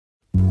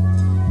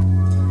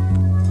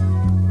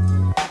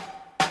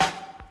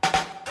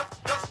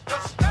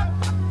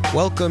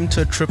Welcome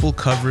to Triple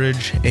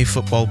Coverage, a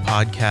football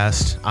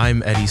podcast.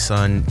 I'm Eddie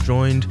Sun,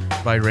 joined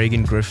by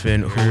Reagan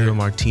Griffin, Julio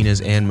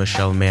Martinez, and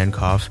Michelle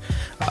Mankoff.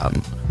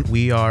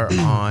 We are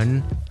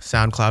on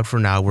SoundCloud for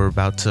now. We're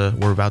about to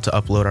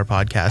upload our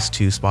podcast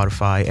to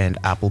Spotify and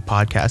Apple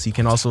Podcasts. You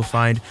can also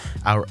find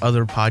our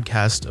other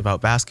podcast about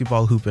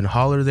basketball, Hoop and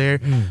Holler there.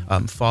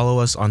 Follow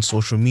us on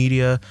social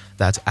media.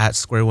 That's at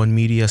Square One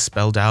Media,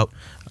 spelled out.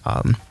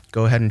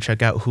 Go ahead and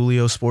check out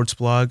Julio's sports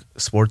blog,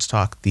 Sports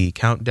Talk, The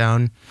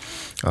Countdown.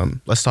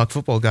 Let's talk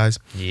football, guys.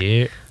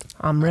 Yeah.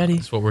 I'm ready.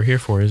 That's what we're here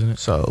for, isn't it?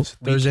 So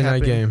Thursday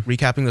night game.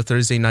 Recapping the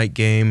Thursday night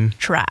game,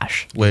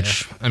 Trash.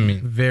 which Yeah. I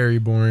mean, Very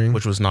boring.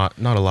 which was not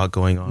a lot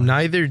going on.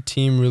 Neither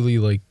team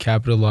really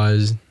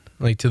capitalized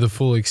to the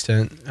full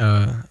extent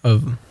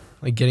of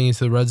getting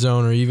into the red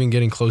zone or even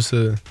getting close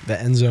to the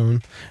end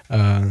zone.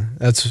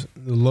 That's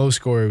the low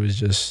score. It was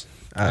just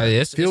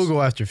field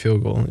goal after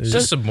field goal. it's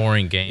just a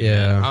boring game.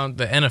 Yeah. Man.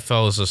 The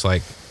NFL is just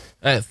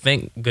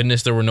thank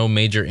goodness there were no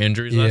major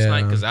injuries last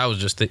night, because that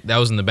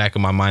was in the back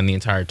of my mind the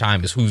entire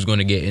time, is who's going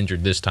to get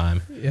injured this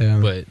time. Yeah.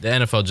 But the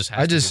NFL just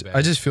has to be bad.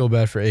 I just feel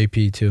bad for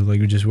AP too.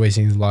 We're just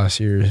wasting his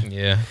last year.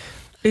 Yeah.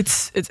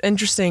 It's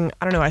interesting.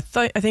 I don't know. I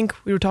think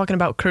we were talking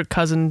about Kirk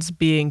Cousins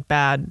being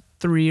bad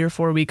 3 or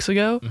 4 weeks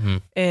ago,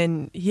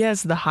 and he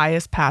has the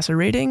highest passer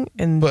rating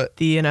in the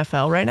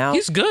NFL right now.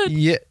 He's good.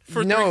 Yeah.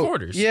 For 3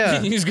 quarters.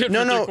 Yeah. He's good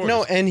for 3 quarters.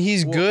 No, and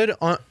he's good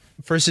on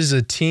versus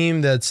a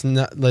team that's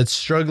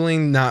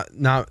struggling.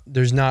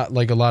 There's not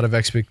a lot of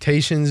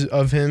expectations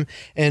of him.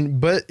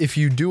 But if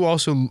you do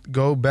also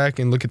go back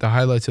and look at the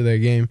highlights of that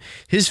game,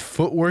 his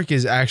footwork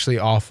is actually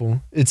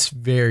awful. It's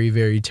very,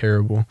 very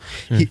terrible.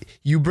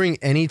 You bring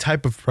any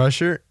type of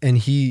pressure and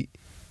he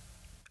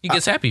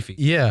gets happy feet.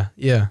 Yeah,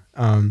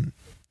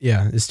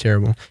 it's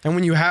terrible. And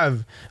when you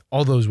have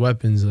all those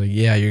weapons,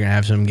 you're gonna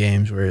have some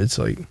games where it's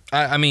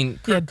I mean,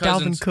 Kirk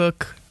Cousins, Dalvin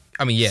Cook.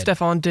 I mean, yeah.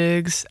 Stephon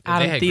Diggs,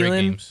 Adam had great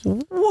Thielen. games.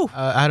 Woo.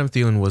 Adam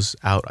Thielen was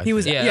out. I He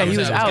was think. he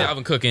was out.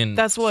 Dalvin Cook and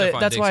That's why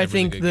I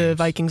think the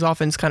Vikings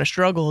offense kind of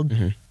struggled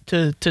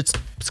to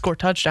score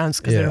touchdowns,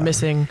 because they were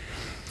missing.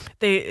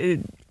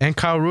 and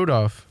Kyle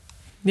Rudolph.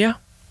 Yeah.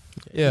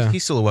 Yeah.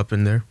 He's still a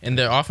weapon there. And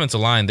their offensive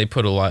line,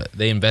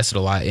 they invested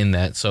a lot in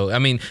that. So, I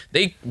mean,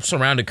 they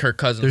surrounded Kirk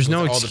Cousins There's with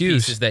no all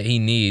excuse. the pieces that he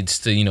needs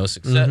to,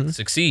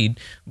 succeed.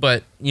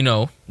 But,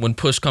 when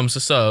push comes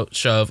to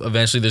shove,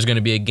 eventually there's going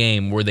to be a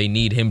game where they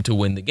need him to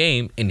win the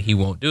game, and he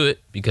won't do it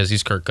because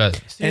he's Kirk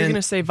Cousins. So you're going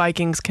to say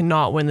Vikings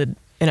cannot win the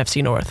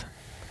NFC North?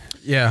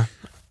 Yeah.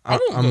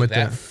 I'm with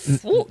that.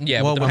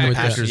 Yeah, Well, with when the the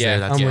Packers yeah,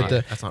 there, I'm with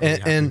that. That's not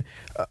really And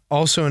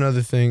also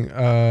another thing,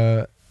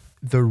 the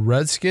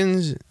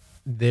Redskins,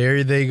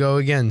 there they go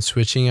again,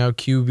 switching out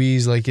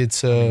QBs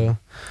it's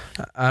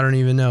I don't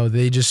even know.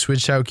 They just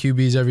switch out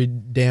QBs every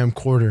damn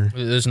quarter.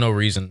 There's no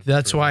reason.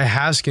 That's why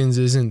Haskins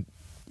isn't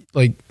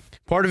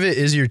part of it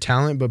is your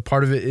talent, but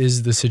part of it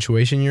is the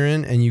situation you're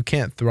in, and you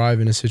can't thrive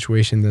in a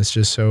situation that's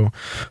just so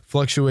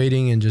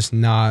fluctuating and just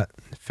not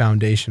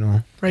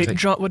foundational. Right.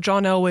 What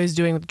John Elway is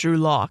doing with Drew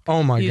Lock.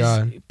 Oh my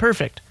God.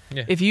 Perfect.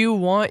 Yeah. If you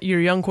want your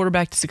young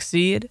quarterback to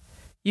succeed,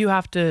 you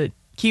have to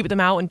keep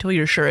them out until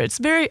you're sure. I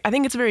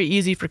think it's very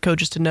easy for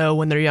coaches to know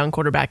when their young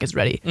quarterback is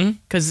ready,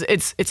 because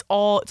it's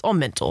all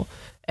mental.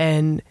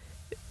 And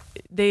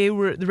the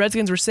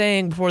Redskins were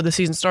saying before the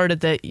season started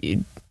that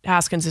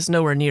Haskins is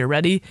nowhere near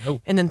ready,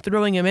 and then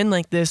throwing him in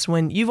like this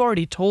when you've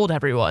already told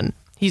everyone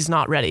he's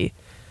not ready.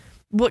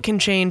 What can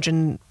change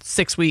in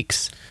 6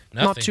 weeks?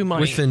 Nothing. Not too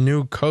much. With the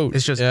new coach.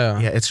 It's just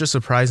it's just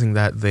surprising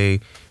that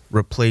they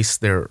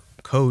replaced their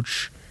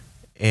coach,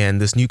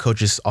 and this new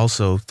coach is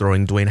also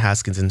throwing Dwayne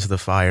Haskins into the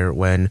fire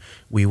when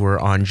we were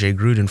on Jay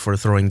Gruden for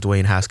throwing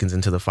Dwayne Haskins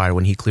into the fire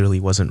when he clearly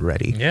wasn't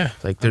ready. Yeah.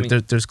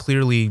 There's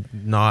clearly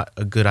not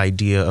a good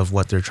idea of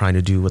what they're trying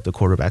to do with the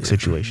quarterback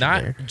situation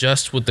Not there.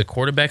 just with the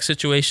quarterback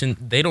situation,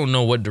 they don't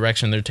know what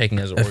direction they're taking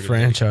as an a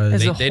organization. franchise.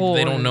 As a whole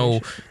They don't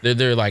know.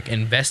 They're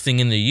investing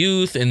in the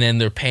youth, and then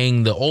they're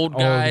paying the old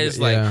guys.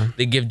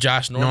 They give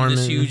Josh Norman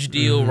this huge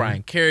deal,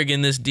 Ryan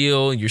Kerrigan this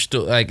deal. You're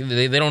still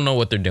they don't know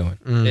what they're doing.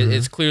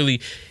 It's clearly,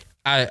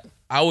 I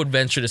would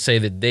venture to say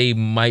that they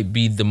might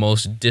be the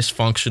most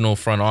dysfunctional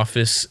front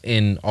office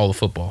in all of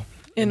football.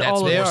 In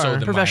all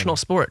of professional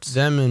sports.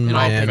 Them in In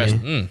all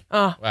Miami.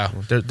 Wow.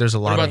 There's a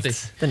lot What of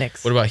about the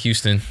Knicks. What about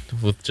Houston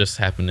with just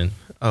happening?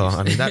 Oh,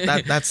 I mean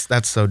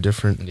that's so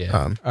different.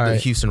 Yeah. The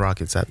right. Houston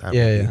Rockets at that.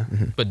 Yeah.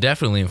 But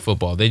definitely in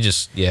football, they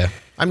just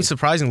I mean,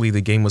 surprisingly,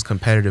 the game was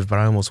competitive, but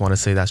I almost want to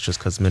say that's just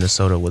because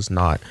Minnesota was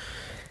not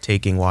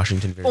taking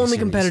Washington very Only seriously.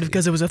 competitive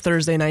because it was a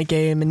Thursday night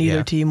game, and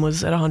neither team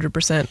was at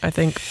 100%, I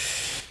think.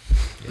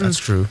 That's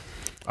true.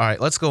 All right,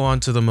 let's go on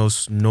to the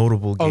most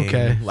notable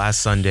game last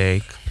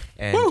Sunday.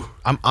 And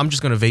I'm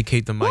just going to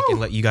vacate the mic and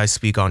let you guys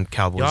speak on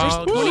Cowboys.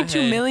 Y'all There's go 22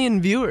 ahead.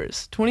 million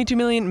viewers. 22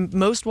 million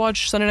most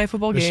watched Sunday Night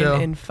Football Michelle,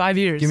 game in 5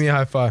 years. Give me a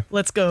high five.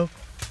 Let's go.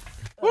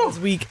 That was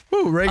weak.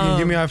 Woo, Reagan,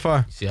 give me a high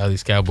five. See how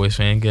these Cowboys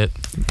fans get?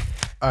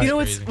 You know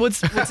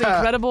what's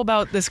incredible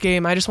about this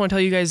game? I just want to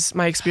tell you guys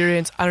my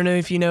experience. I don't know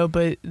if you know,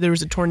 but there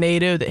was a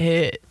tornado that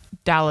hit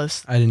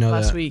Dallas I didn't know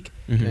last that. week,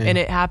 and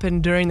it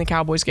happened during the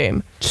Cowboys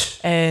game.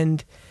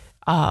 And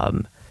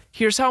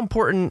here's how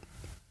important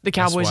the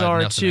Cowboys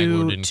are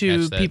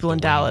to people in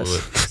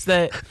Dallas. It's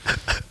that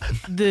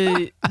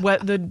the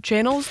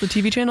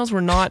TV channels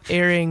were not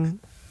airing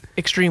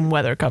extreme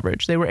weather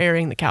coverage. They were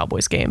airing the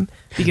Cowboys game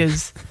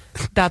because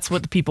that's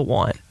what the people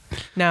want.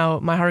 Now,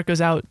 my heart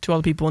goes out to all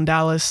the people in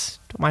Dallas,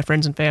 my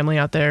friends and family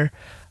out there.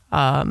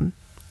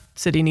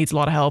 City needs a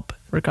lot of help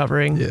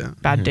recovering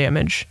bad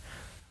damage,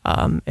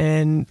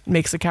 and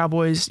makes the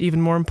Cowboys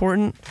even more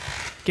important.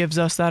 Gives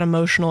us that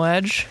emotional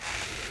edge.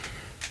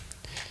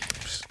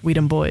 We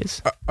them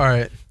boys. All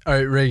right,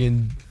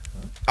 Reagan.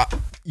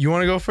 You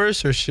want to go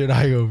first, or should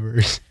I go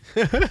first?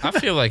 I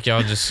feel like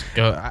y'all just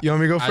go. You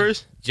want me to go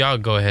first? Y'all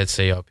go ahead,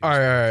 say y'all. All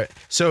right.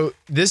 So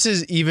this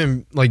is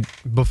even like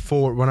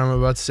before what I'm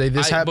about to say.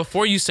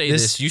 Before you say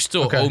this, you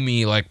still owe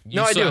me like.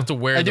 You still have to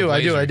wear I do.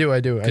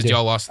 Because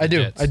y'all lost the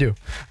Jets. I do.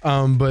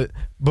 But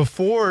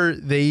before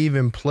they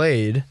even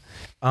played,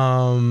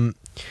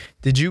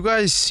 did you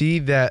guys see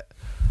that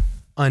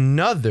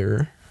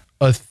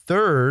a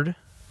third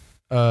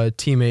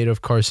teammate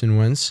of Carson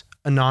Wentz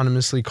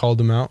anonymously called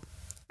him out?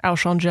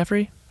 Alshon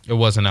Jeffrey? It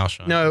wasn't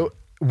Alshon. No,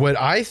 what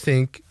I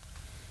think,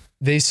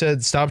 they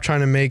said stop trying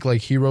to make like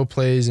hero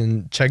plays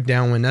and check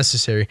down when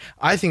necessary.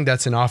 I think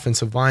that's an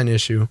offensive line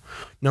issue.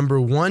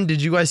 Number one,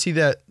 did you guys see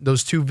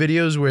those two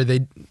videos where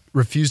they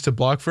refused to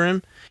block for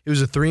him? It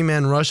was a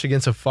 3-man rush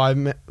against a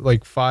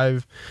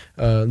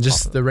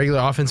just the regular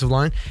offensive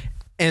line,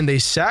 and they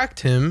sacked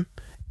him,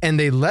 and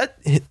they let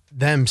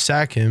them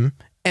sack him,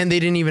 and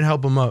they didn't even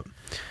help him up.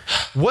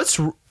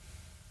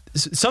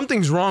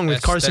 Something's wrong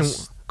with Carson.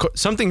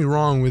 Something's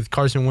wrong with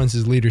Carson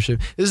Wentz's leadership.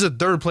 This is a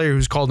third player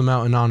who's called him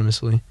out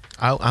anonymously.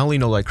 I only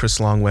know like Chris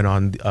Long went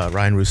on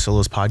Ryan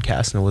Russillo's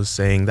podcast and was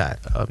saying that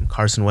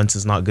Carson Wentz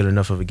is not good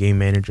enough of a game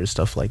manager,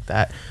 stuff like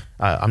that.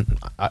 I'm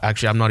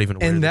not even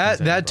aware. And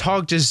that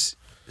talk just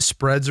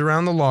spreads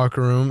around the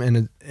locker room,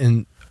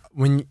 and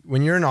when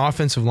you're an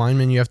offensive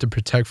lineman, you have to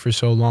protect for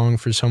so long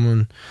for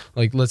someone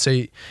like, let's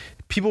say,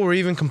 people were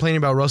even complaining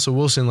about Russell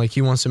Wilson, like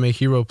he wants to make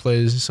hero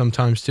plays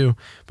sometimes too.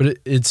 But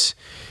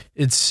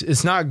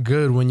it's not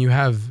good when you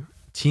have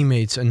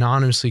teammates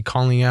anonymously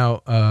calling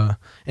out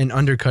and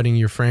undercutting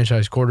your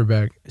franchise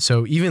quarterback.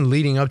 So even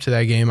leading up to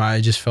that game,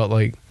 I just felt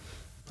like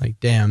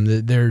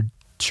damn, they're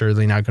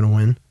surely not going to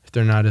win if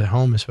they're not at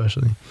home,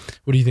 especially.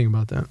 What do you think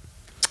about that?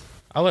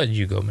 I'll let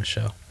you go,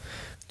 Michelle.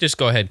 Just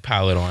go ahead,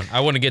 pile it on.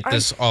 I want to get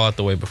this all out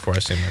the way before I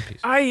say my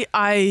piece.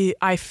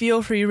 I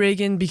feel for you,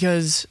 Reagan,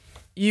 because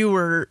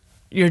your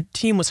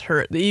team was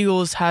hurt. The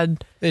Eagles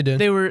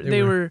they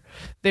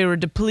were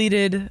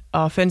depleted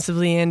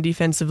offensively and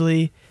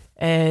defensively,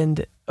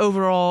 and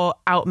overall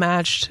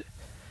outmatched.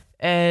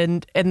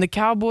 And the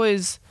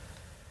Cowboys,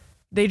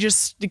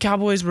 the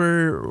Cowboys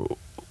were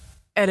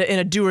in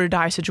a do or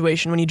die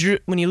situation.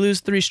 When you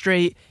lose 3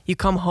 straight, you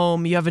come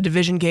home, you have a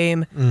division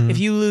game. If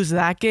you lose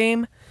that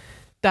game,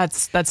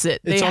 that's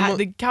it.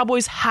 The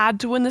Cowboys had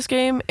to win this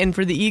game, and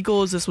for the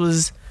Eagles, this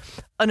was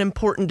an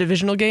important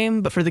divisional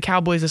game, but for the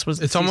Cowboys, this was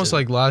the season. Almost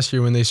like last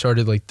year when they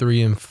started like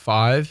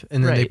 3-5,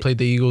 and then they played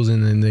the Eagles,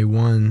 and then they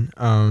won.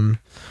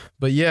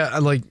 But yeah,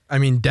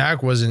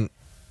 Dak wasn't,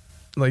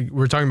 like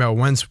we're talking about,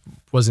 Wentz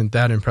wasn't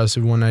that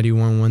impressive.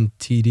 191, 1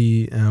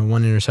 TD,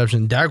 1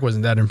 interception. Dak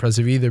wasn't that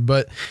impressive either.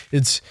 But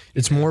it's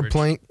more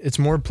playing. It's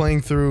more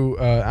playing through.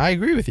 I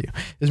agree with you.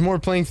 It's more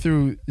playing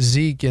through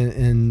Zeke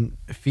and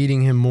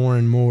feeding him more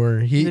and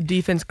more. The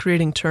defense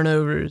creating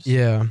turnovers.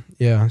 Yeah.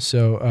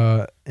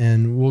 So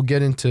and we'll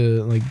get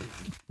into like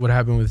what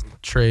happened with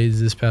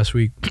trades this past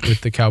week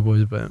with the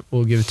Cowboys, but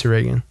we'll give it to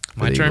Reagan.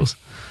 My turn. Eagles.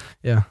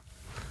 Yeah.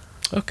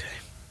 Okay.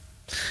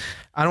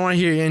 I don't want to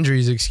hear your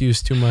injuries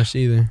excuse too much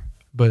either,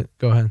 but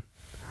go ahead.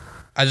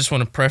 I just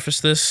want to preface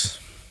this.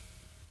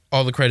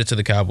 All the credit to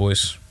the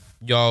Cowboys.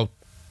 Y'all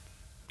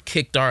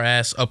kicked our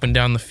ass up and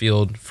down the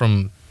field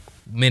from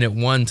minute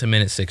 1 to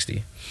minute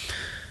 60.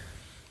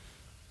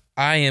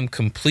 I am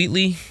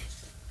completely,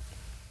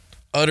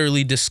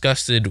 utterly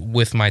disgusted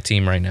with my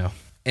team right now.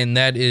 And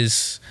that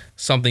is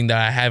something that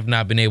I have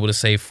not been able to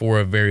say for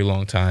a very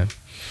long time.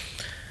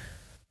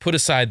 Put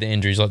aside the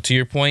injuries. To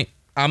your point,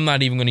 I'm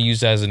not even going to use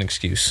that as an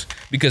excuse,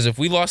 because if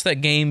we lost that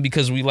game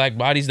because we lacked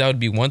bodies, that would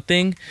be one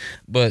thing.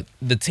 But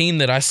the team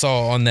that I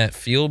saw on that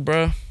field,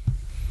 bro,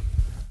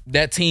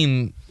 that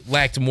team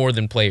lacked more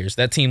than players.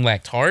 That team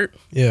lacked heart.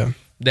 Yeah.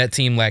 That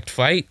team lacked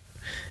fight.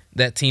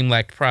 That team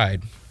lacked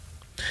pride.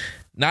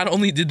 Not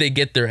only did they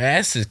get their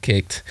asses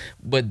kicked,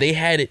 but they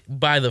had it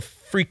by the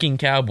freaking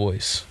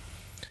Cowboys.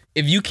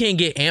 If you can't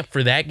get amped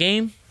for that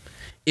game,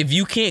 if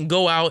you can't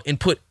go out and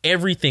put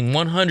everything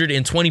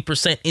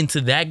 120% into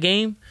that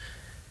game,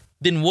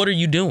 then what are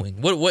you doing?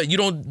 What you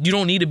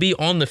don't need to be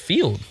on the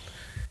field.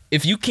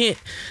 If you can't,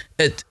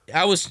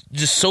 I was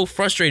just so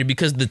frustrated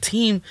because the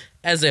team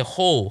as a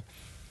whole,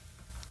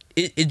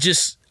 it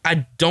just,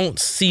 I don't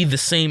see the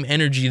same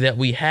energy that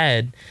we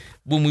had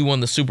when we won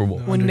the Super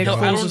Bowl.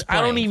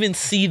 I don't even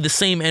see the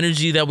same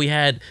energy that we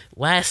had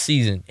last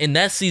season, and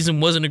that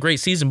season wasn't a great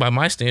season by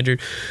my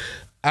standard.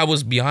 I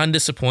was beyond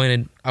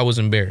disappointed. I was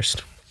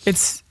embarrassed.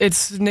 It's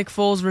Nick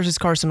Foles versus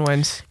Carson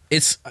Wentz.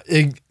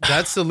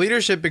 That's the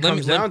leadership it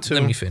comes down to.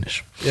 Let me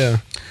finish. Yeah.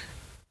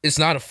 It's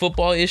not a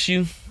football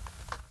issue.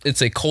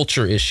 It's a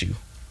culture issue.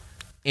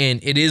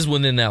 And it is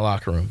within that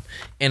locker room.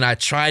 And I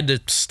tried to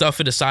stuff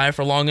it aside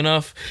for long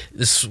enough.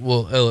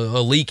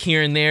 A leak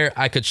here and there,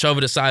 I could shove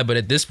it aside. But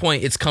at this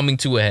point, it's coming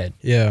to a head.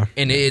 Yeah.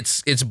 And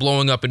it's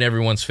blowing up in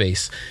everyone's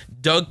face.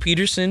 Doug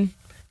Peterson,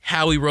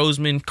 Howie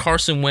Roseman,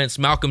 Carson Wentz,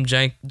 Malcolm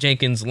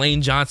Jenkins,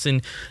 Lane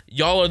Johnson,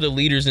 y'all are the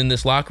leaders in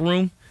this locker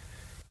room.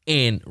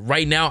 And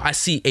right now, I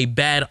see a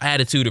bad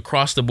attitude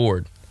across the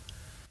board.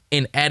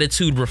 And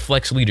attitude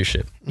reflects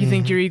leadership. You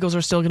think your Eagles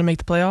are still going to make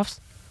the playoffs?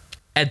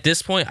 At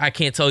this point, I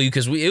can't tell you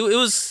because it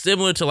was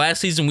similar to last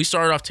season. We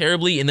started off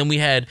terribly, and then we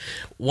had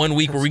 1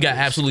 week where we got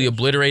absolutely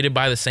obliterated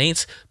by the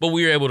Saints, but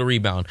we were able to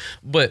rebound.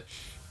 But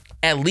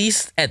at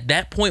least at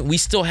that point, we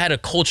still had a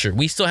culture.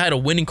 We still had a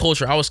winning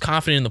culture. I was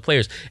confident in the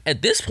players.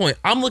 At this point,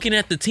 I'm looking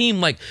at the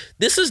team like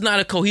this is not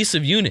a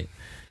cohesive unit.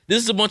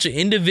 This is a bunch of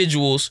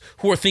individuals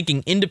who are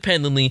thinking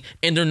independently,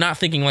 and they're not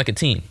thinking like a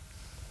team.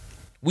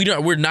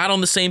 We're not on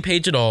the same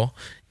page at all.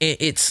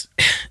 It's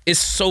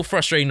so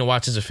frustrating to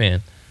watch as a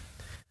fan.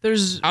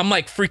 I'm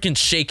like freaking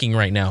shaking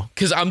right now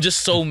because I'm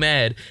just so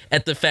mad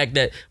at the fact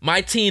that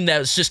my team that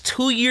was just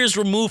 2 years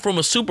removed from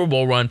a Super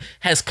Bowl run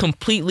has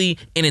completely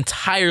and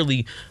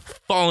entirely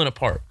fallen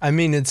apart. I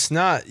mean, it's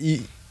not.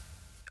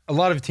 A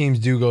lot of teams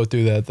do go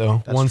through that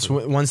though.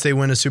 Once they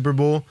win a Super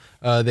Bowl,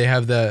 they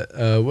have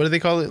that. What do they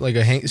call it? Like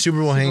a Super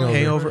Bowl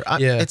hangover.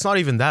 It's not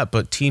even that,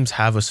 but teams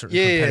have a certain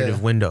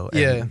competitive window.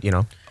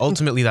 And,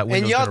 ultimately that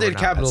window. And y'all did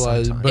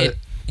capitalize, but.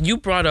 You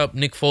brought up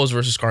Nick Foles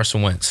versus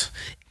Carson Wentz.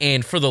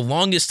 And for the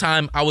longest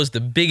time, I was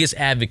the biggest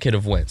advocate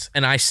of Wentz.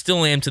 And I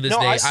still am to this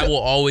day. I will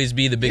always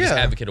be the biggest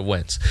advocate of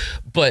Wentz.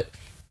 But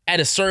at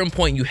a certain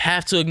point, you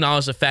have to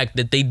acknowledge the fact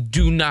that they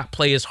do not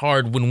play as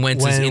hard when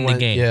Wentz is in the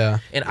game.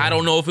 And I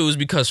don't know if it was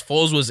because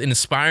Foles was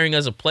inspiring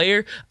as a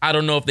player. I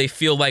don't know if they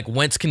feel like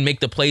Wentz can make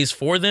the plays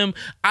for them.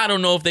 I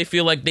don't know if they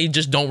feel like they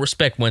just don't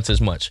respect Wentz as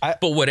much.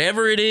 But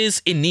whatever it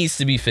is, it needs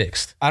to be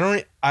fixed.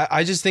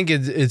 I just think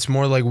it's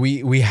more like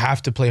we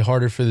have to play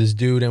harder for this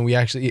dude, and we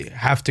actually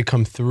have to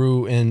come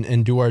through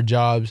and do our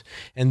jobs.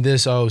 And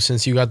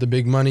since you got the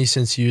big money,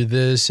 since you're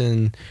this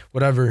and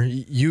whatever,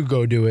 you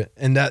go do it.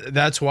 And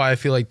that's why I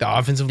feel like the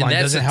offensive line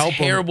doesn't help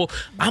them.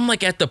 I'm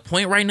like at the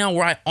point right now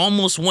where I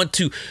almost want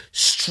to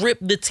strip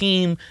the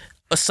team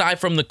aside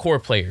from the core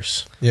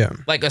players. Yeah.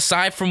 Like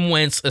aside from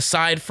Wentz,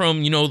 aside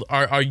from,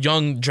 our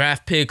young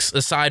draft picks,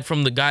 aside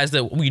from the guys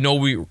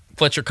that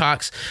Fletcher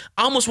Cox,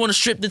 I almost want to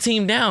strip the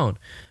team down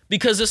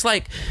because it's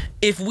like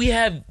if we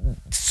have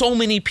so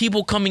many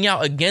people coming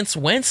out against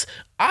Wentz,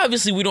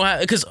 obviously we don't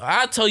have, because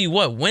I'll tell you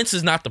what, Wentz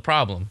is not the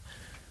problem.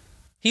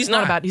 He's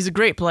a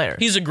great player.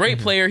 He's a great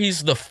player.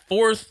 He's the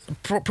fourth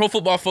Pro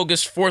Football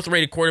Focus fourth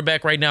rated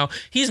quarterback right now.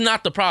 He's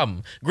not the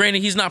problem.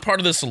 Granted, he's not part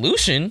of the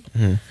solution,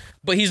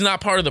 but he's not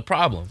part of the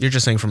problem. You're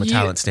just saying from a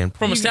talent standpoint.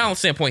 From a talent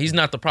standpoint, he's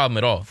not the problem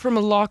at all. From a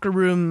locker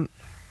room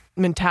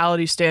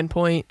mentality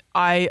standpoint,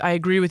 I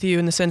agree with you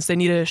in the sense they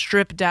need to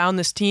strip down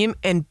this team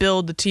and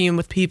build the team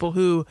with people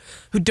who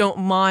don't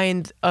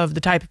mind of the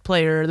type of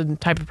player, the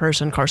type of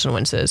person Carson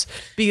Wentz is.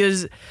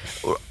 Because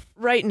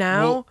right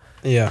now...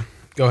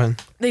 Go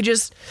ahead.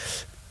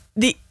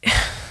 The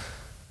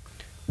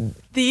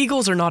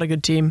Eagles are not a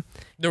good team.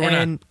 We're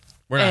not.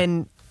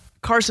 And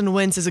Carson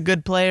Wentz is a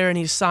good player, and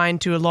he's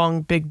signed to a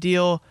long, big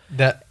deal.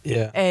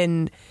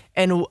 And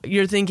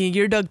you're thinking,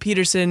 you're Doug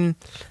Peterson.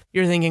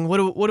 You're thinking, what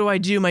do I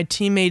do? My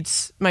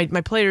teammates, my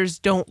players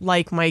don't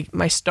like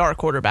my star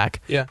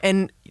quarterback. Yeah.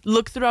 And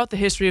look throughout the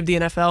history of the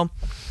NFL,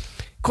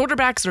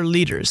 quarterbacks are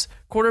leaders.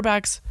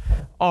 Quarterbacks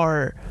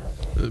are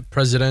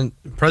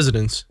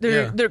presidents.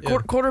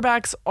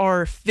 Quarterbacks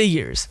are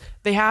figures.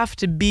 They have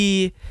to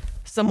be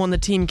someone the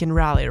team can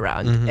rally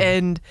around.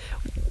 And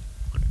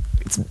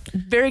it's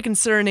very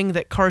concerning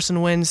that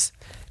Carson Wentz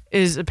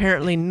is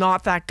apparently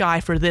not that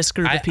guy for this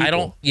group of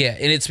people.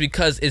 And it's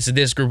because it's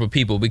this group of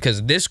people,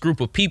 because this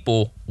group of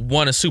people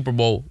won a Super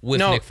Bowl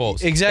with Nick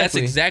Foles.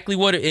 Exactly. That's exactly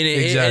what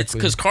it's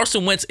because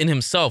Carson Wentz in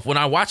himself, when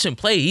I watch him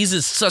play, he's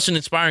just such an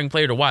inspiring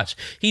player to watch.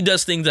 He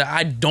does things that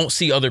I don't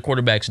see other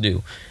quarterbacks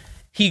do.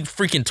 He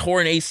freaking tore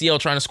an ACL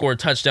trying to score a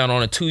touchdown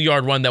on a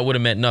 2-yard run that would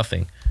have meant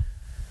nothing.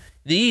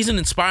 He's an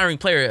inspiring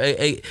player.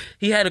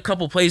 He had a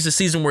couple plays this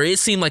season where it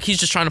seemed like he's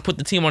just trying to put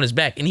the team on his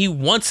back, and he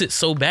wants it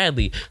so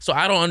badly. So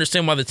I don't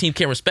understand why the team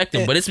can't respect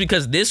him, but it's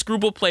because this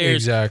group of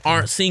players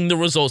aren't seeing the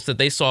results that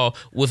they saw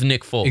with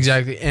Nick Foles.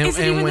 Exactly. Is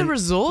it even the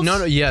results?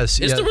 No, yes.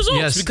 It's the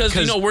results because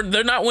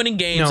they're not winning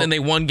games, and they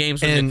won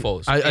games with Nick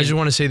Foles. I just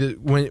want to say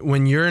that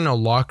when you're in a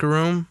locker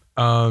room,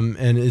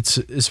 and it's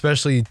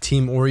especially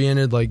team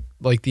oriented like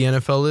the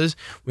NFL is,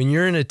 when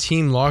you're in a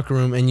team locker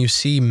room and you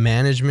see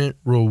management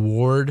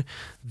reward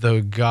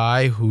the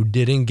guy who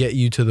didn't get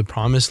you to the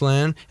promised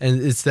land,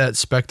 and it's that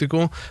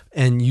spectacle,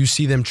 and you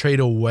see them trade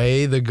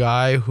away the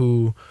guy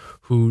who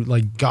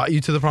like got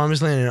you to the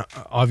promised land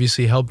and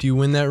obviously helped you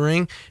win that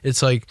ring,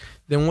 it's like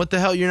then what the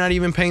hell? You're not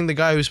even paying the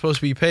guy who's supposed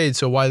to be paid.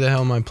 So why the hell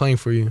am I playing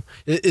for you?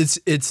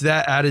 It's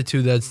that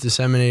attitude that's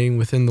disseminating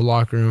within the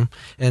locker room,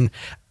 and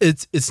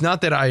it's not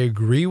that I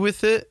agree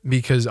with it,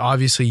 because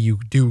obviously you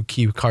do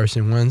keep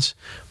Carson Wentz,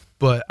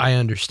 but I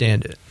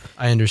understand it.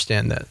 I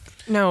understand that.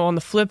 Now, on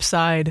the flip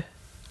side,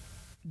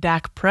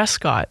 Dak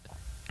Prescott,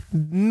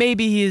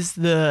 maybe he's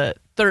the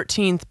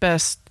 13th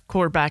best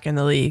quarterback in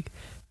the league,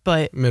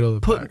 but Middle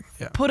of the pack.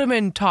 Yeah. Put him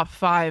in top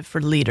 5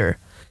 for leader.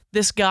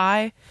 This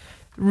guy,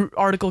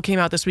 article came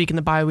out this week in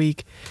the bye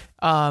week.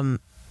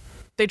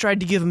 They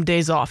tried to give him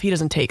days off. He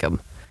doesn't take them.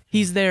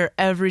 He's there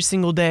every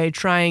single day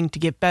trying to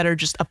get better,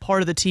 just a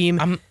part of the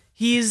team.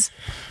 He's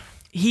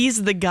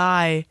the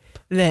guy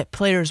that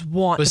players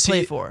want to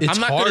play for. It's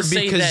hard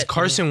because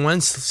Carson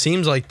Wentz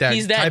seems like that.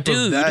 He's that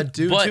dude. But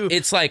too.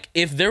 It's like,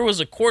 if there was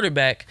a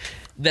quarterback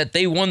that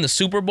they won the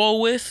Super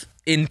Bowl with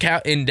in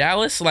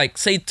Dallas, like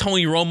say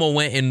Tony Romo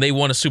went and they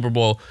won a Super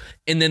Bowl,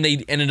 and then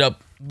they ended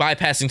up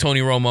bypassing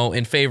Tony Romo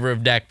in favor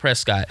of Dak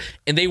Prescott,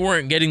 and they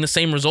weren't getting the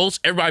same results,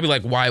 everybody would be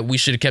like, why we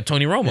should have kept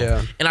Tony Romo.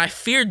 Yeah. And I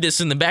feared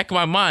this in the back of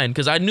my mind,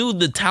 because I knew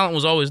the talent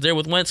was always there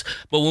with Wentz,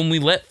 but when we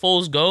let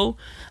Foles go,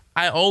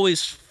 I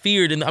always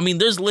feared, and I mean,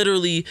 there's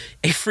literally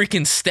a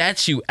freaking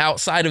statue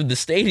outside of the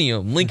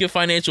stadium, Lincoln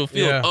Financial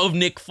Field, of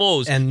Nick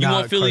Foles. And you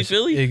want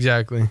Philly?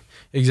 Exactly.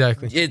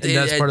 And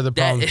that's part of the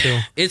problem too.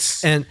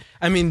 And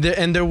I mean,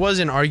 there was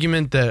an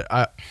argument that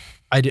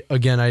I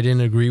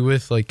didn't agree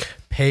with, like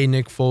pay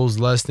Nick Foles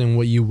less than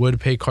what you would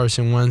pay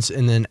Carson Wentz,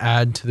 and then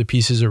add to the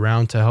pieces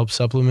around to help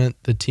supplement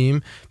the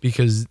team,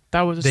 because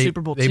that was a Super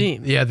Bowl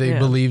team. Yeah, they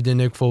believed in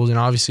Nick Foles, and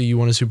obviously you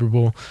won a Super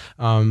Bowl.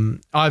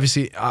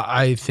 Obviously,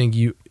 I think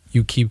you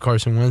keep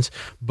Carson Wentz,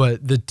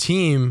 but the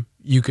team,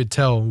 you could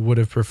tell, would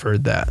have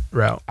preferred that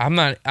route. I'm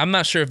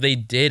not sure if they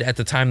did at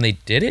the time they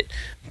did it,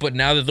 but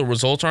now that the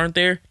results aren't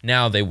there,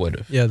 now they would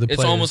have. Yeah,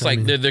 it's almost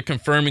like they're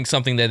confirming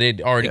something that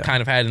they'd already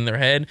kind of had in their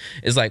head.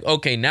 Is like,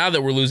 okay, now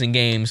that we're losing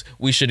games,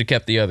 we should have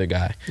kept the other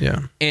guy.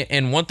 Yeah.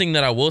 And one thing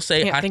that I will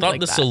say, I thought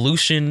the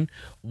solution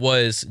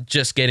was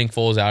just getting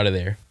Foles out of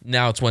there.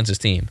 Now it's Wentz's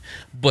team,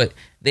 but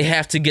they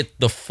have to get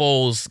the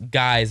Foles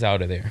guys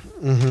out of there.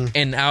 Mm-hmm.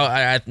 And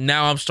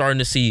now I'm starting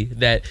to see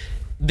that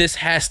this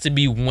has to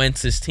be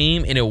Wentz's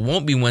team, and it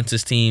won't be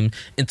Wentz's team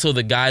until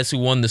the guys who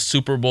won the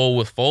Super Bowl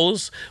with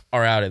Foles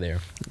are out of there.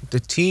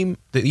 The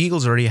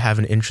Eagles already have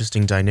an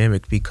interesting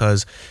dynamic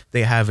because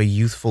they have a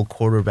youthful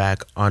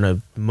quarterback on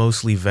a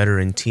mostly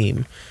veteran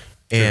team.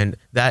 And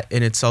that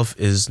in itself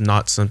is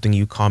not something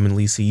you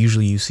commonly see.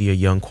 Usually you see a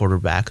young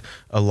quarterback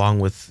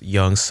along with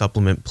young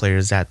supplement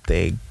players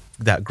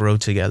that grow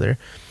together.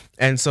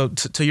 And so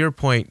to your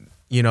point,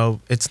 you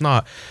know, it's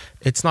not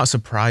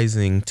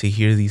surprising to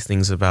hear these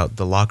things about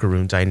the locker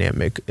room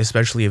dynamic,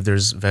 especially if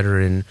there's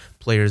veteran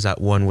players that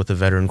won with a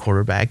veteran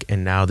quarterback,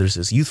 and now there's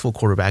this youthful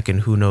quarterback,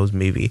 and who knows,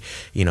 maybe,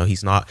 you know,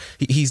 he's not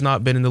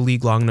been in the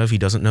league long enough, he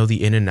doesn't know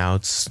the in and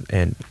outs,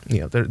 and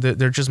you know,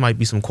 there just might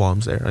be some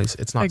qualms there.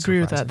 It's not. I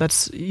agree surprising. with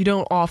that. You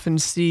don't often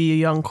see a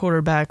young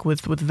quarterback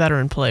with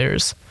veteran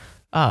players,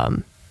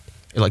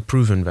 like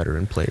proven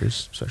veteran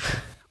players,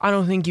 especially. I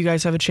don't think you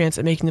guys have a chance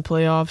at making the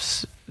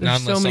playoffs.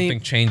 Not unless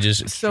something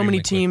changes. So many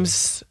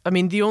teams. Quickly. I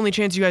mean, the only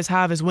chance you guys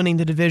have is winning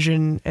the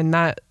division, and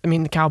that, I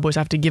mean, the Cowboys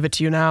have to give it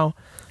to you now.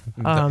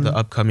 The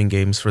upcoming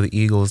games for the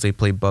Eagles, they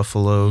play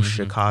Buffalo,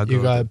 Chicago.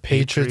 You got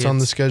Patriots on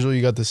the schedule.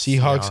 You got the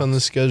Seahawks on the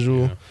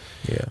schedule.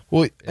 Yeah.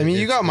 Well, I mean,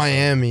 you got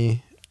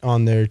Miami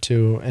on there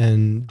too,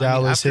 and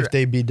Dallas, if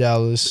they beat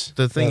Dallas.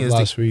 The thing is,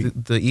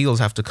 the Eagles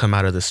have to come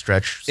out of the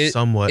stretch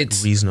somewhat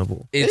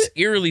reasonable. It's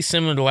eerily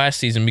similar to last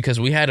season because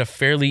we had a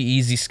fairly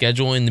easy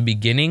schedule in the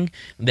beginning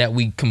that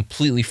we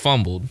completely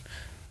fumbled.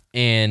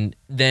 And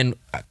then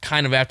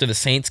kind of after the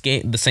Saints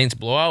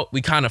blowout,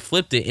 we kind of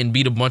flipped it and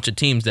beat a bunch of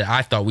teams that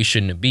I thought we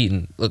shouldn't have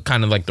beaten.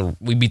 Kind of like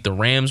we beat the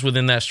Rams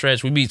within that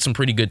stretch. We beat some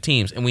pretty good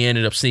teams, and we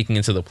ended up sneaking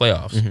into the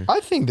playoffs. Mm-hmm. I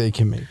think they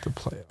can make the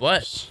playoffs.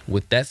 But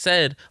with that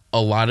said,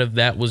 a lot of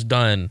that was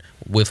done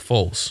with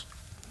Foles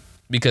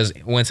because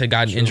Wentz had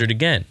gotten injured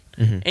again.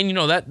 Mm-hmm. And you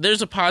know that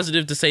there's a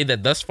positive to say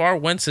that thus far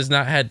Wentz has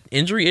not had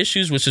injury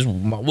issues, which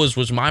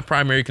was my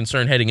primary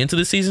concern heading into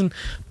the season.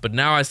 But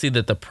now I see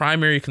that the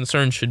primary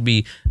concern should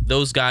be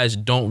those guys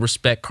don't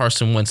respect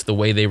Carson Wentz the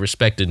way they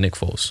respected Nick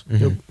Foles.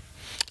 Mm-hmm. Yep.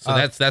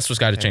 So that's what's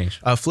got to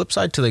change. Flip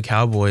side to the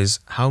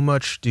Cowboys, how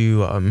much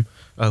do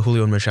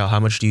Julio and Michelle? How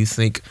much do you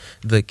think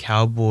the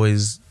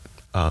Cowboys?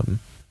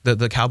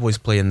 The Cowboys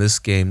play in this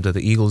game, the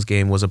Eagles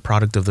game, was a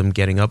product of them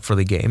getting up for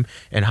the game,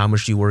 and how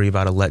much do you worry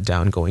about a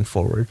letdown going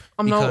forward?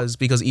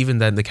 Because even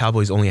then, the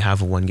Cowboys only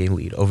have a 1-game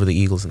lead over the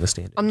Eagles in the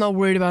standings. I'm not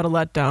worried about a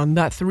letdown.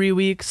 That 3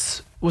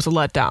 weeks was a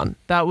letdown.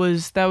 That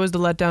was the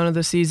letdown of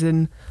the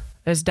season.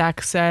 As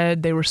Dak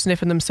said, they were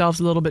sniffing themselves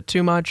a little bit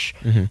too much.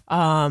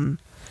 Mm-hmm.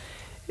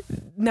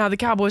 Now the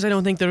Cowboys, I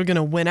don't think they're going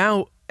to win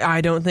out. I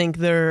don't think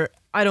they're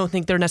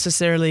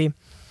necessarily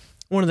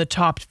one of the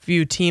top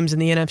few teams in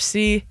the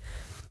NFC.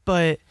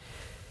 But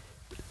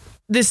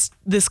this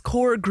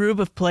core group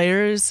of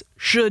players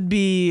should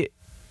be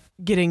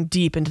getting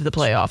deep into the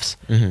playoffs.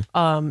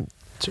 Mm-hmm.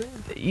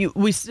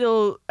 we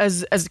still,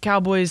 as the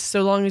Cowboys,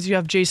 so long as you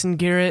have Jason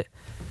Garrett,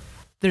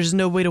 there's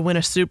no way to win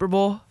a Super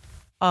Bowl.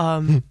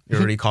 You're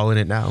already calling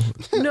it now.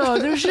 No,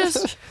 there's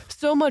just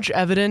so much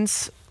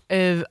evidence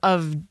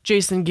of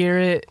Jason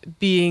Garrett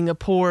being a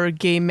poor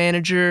game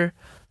manager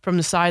from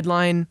the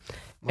sideline.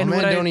 My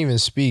man don't even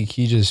speak.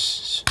 He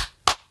just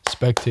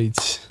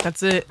spectates.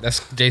 That's it.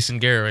 That's Jason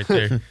Garrett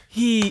right there.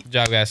 Good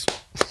job, guys.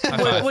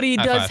 What he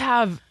does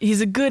have,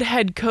 he's a good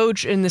head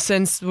coach in the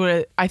sense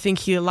where I think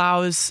he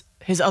allows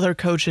his other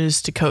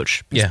coaches to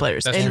coach his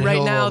players. And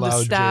right now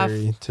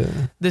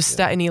the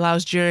staff, and he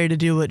allows Jerry to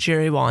do what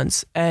Jerry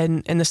wants.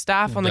 And the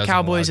staff on the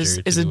Cowboys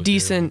is a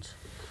decent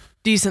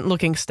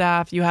looking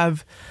staff. You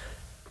have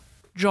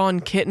John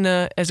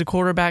Kitna as a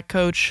quarterback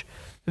coach,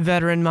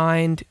 veteran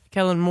mind.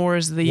 Kellen Moore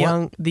is the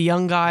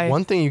young guy.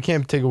 One thing you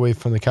can't take away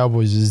from the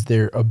Cowboys is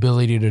their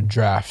ability to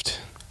draft.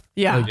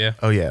 Yeah.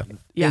 Oh yeah.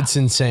 It's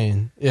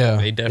insane. Yeah.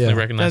 They definitely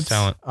recognize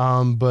talent.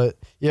 But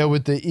yeah,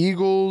 with the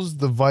Eagles,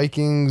 the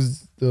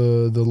Vikings,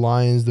 the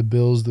Lions, the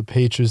Bills, the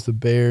Patriots, the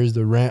Bears,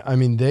 the Rams, I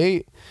mean,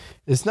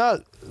 it's not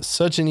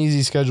such an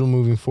easy schedule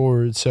moving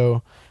forward.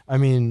 So, I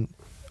mean,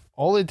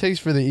 all it takes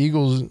for the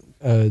Eagles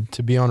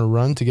to be on a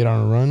run, to get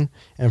on a run,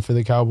 and for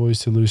the Cowboys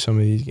to lose some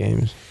of these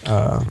games.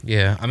 I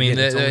mean,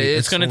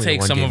 it's going to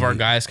take some of our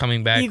guys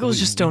coming back. Eagles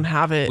just don't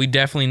have it. We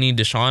definitely need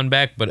Deshaun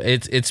back, but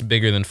it's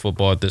bigger than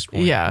football at this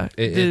point. Yeah.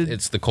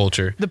 It's the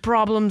culture. The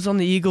problems on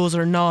the Eagles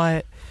are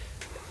not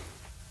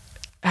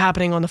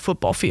happening on the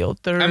football field.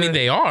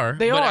 They are.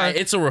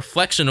 It's a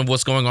reflection of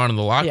what's going on in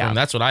the locker room.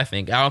 That's what I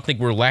think. I don't think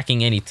we're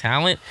lacking any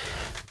talent.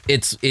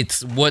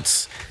 It's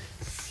what's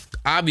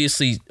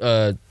obviously,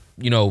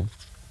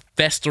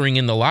 festering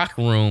in the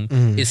locker room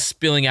is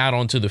spilling out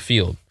onto the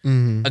field.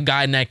 A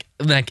guy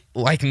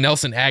like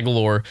Nelson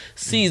Aguilar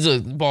sees a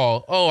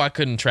ball. Oh, I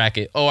couldn't track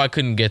it. Oh, I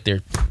couldn't get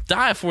there.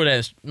 Die for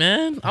that,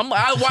 man.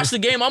 I watched the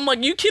game. I'm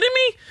like, you kidding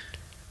me?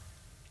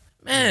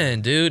 Man,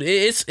 dude,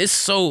 it's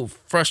so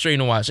frustrating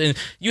to watch. And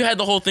you had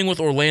the whole thing with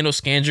Orlando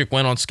Scandrick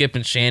went on Skip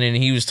and Shannon,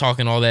 and he was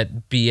talking all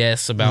that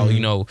BS about,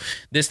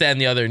 this, that, and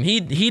the other. And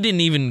he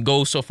didn't even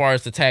go so far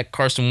as to attack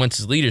Carson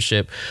Wentz's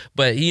leadership.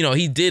 But,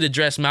 he did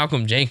address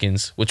Malcolm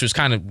Jenkins, which was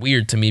kind of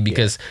weird to me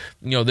because,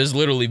 there's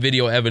literally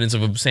video evidence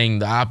of him saying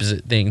the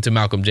opposite thing to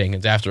Malcolm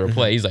Jenkins after a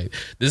play. He's like,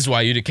 this is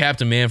why you're the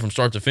captain, man, from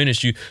start to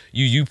finish.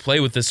 You play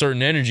with a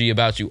certain energy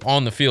about you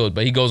on the field.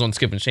 But he goes on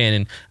Skip and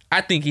Shannon. I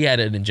think he had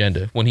an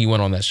agenda when he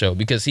went on that show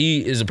because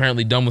he is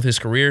apparently done with his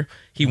career.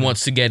 He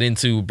wants to get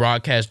into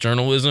broadcast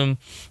journalism.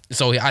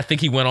 So I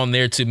think he went on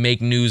there to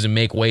make news and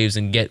make waves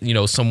and get,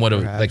 somewhat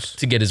of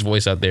to get his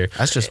voice out there.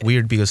 That's just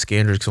weird because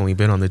Scandrick's only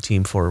been on the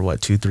team for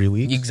 2-3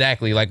 weeks.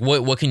 Exactly. Like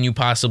what can you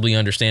possibly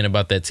understand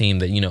about that team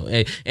that,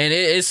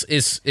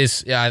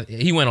 and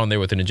he went on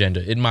there with an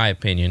agenda in my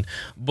opinion,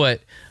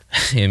 but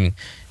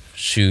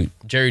shoot,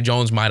 Jerry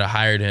Jones might have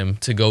hired him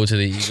to go to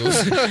the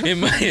Eagles.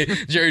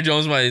 Jerry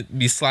Jones might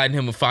be sliding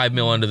him a $5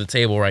 million under the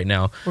table right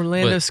now.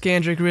 Orlando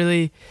Scandrick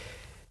really,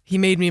 he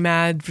made me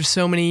mad for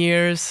so many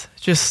years.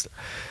 Just,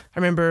 I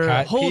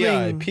remember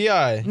holding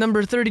PI.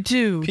 number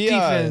 32 PI.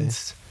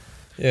 defense.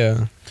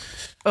 Yeah.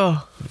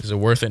 Oh. Is it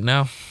worth it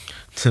now?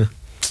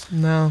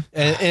 No.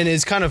 And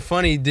it's kind of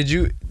funny. Did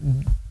you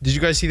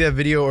guys see that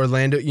video,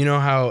 Orlando? You know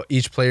how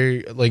each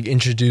player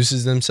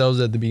introduces themselves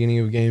at the beginning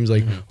of games,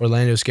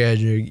 Orlando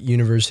Scandrick,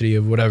 University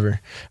of whatever.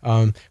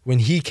 When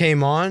he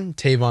came on,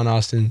 Tavon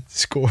Austin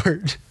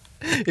scored.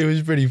 It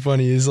was pretty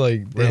funny. It's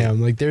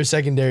damn, their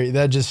secondary,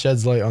 that just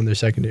sheds light on their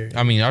secondary.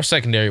 I mean, our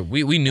secondary,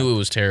 we knew it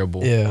was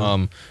terrible.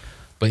 Yeah.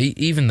 But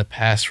even the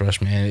pass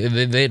rush,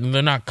 man,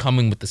 they're not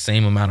coming with the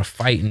same amount of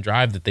fight and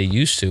drive that they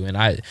used to.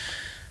 And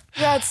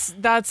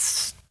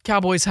that's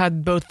Cowboys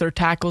had both their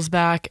tackles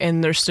back,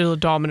 and they're still a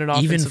dominant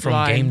offensive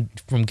line. Even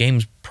from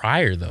games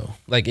prior, though.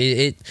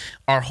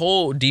 Our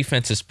whole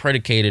defense is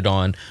predicated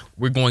on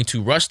we're going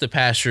to rush the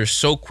passer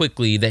so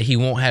quickly that he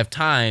won't have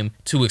time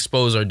to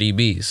expose our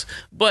DBs.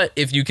 But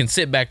if you can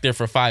sit back there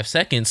for 5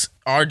 seconds,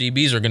 our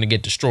DBs are going to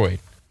get destroyed.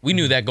 We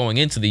knew that going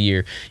into the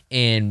year,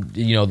 and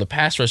the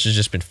pass rush has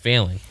just been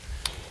failing.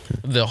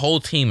 The whole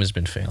team has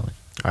been failing.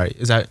 All right,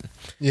 is that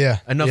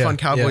enough on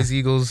Cowboys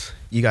Eagles?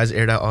 You guys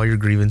aired out all your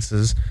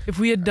grievances. If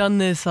we had done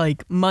this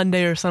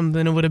Monday or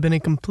something, it would have been a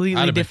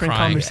completely different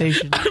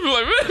conversation.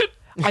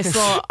 I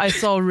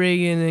saw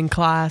Reagan in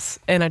class,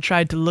 and I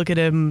tried to look at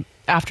him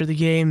after the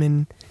game,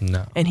 and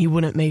he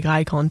wouldn't make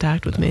eye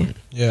contact with me.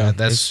 Yeah,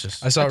 that's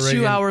just I saw a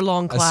Reagan,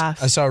 2-hour-long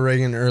class. I saw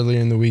Reagan earlier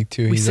in the week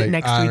too. We sit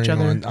next to each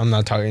other. I'm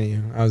not talking to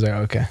you. I was like,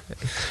 okay.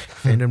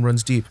 Fandom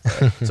runs deep.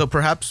 So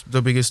perhaps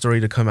the biggest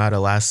story to come out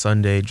of last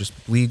Sunday, just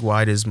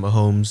league-wide, is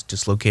Mahomes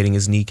dislocating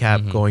his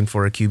kneecap, going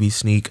for a QB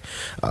sneak.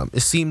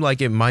 It seemed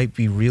like it might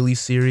be really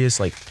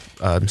serious,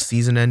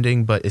 season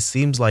ending, but it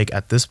seems like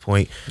at this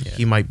point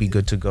he might be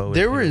good to go.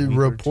 There were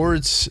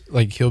reports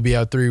he'll be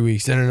out 3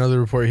 weeks, then another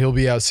report he'll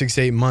be out 6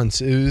 to 8 months.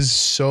 It was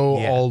so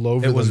all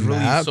over the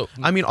map.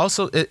 I mean,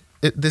 also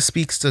this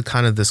speaks to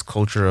kind of this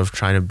culture of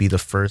trying to be the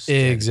first,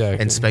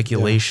 and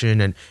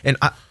speculation, and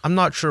I'm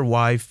not sure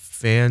why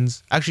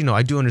fans. Actually, no,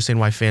 I do understand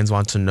why fans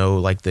want to know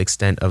like the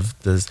extent of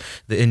the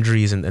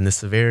injuries and the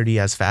severity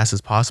as fast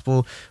as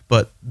possible.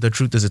 But the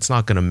truth is, it's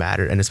not going to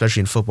matter, and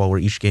especially in football, where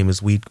each game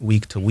is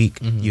week to week,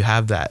 you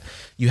have that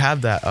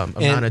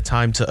amount of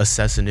time to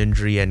assess an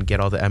injury and get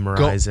all the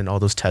MRIs and all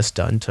those tests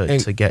done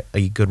to get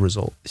a good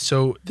result.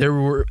 So there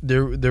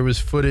was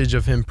footage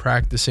of him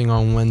practicing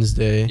on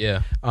Wednesday.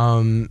 Yeah.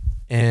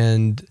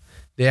 And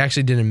they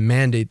actually didn't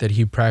mandate that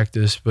he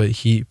practice, but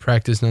he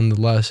practiced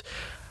nonetheless.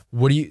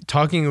 What are you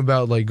talking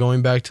about? Like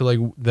going back to like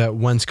that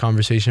Wentz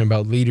conversation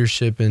about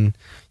leadership, and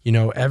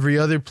every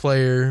other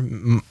player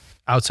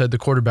outside the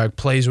quarterback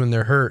plays when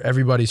they're hurt.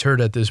 Everybody's hurt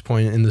at this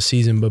point in the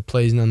season, but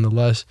plays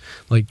nonetheless.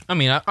 Like, I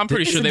mean, I'm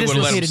pretty sure they would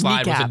have let him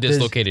slide with a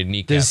dislocated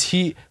kneecap. Does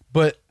he?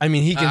 But I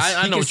mean, he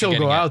can still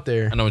go out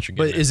there. I know what you're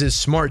getting at. But is it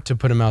smart to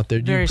put him out there?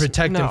 Do you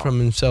protect him from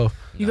himself?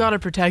 You got to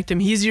protect him.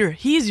 He's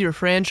your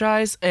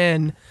franchise,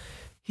 and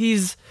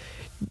he's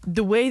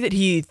the way that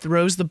he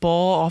throws the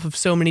ball off of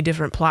so many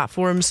different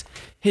platforms.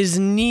 His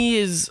knee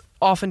is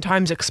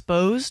oftentimes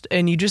exposed,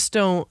 and you just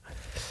don't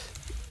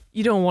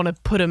want to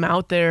put him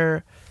out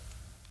there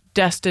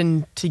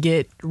destined to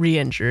get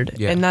re-injured.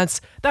 Yeah. And that's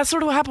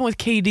sort of what happened with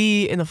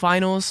KD in the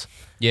finals.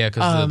 Yeah,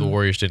 because the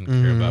Warriors didn't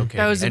care about KD.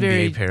 That was NBA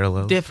very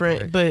parallel,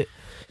 different, but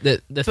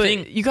the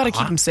thing, you got to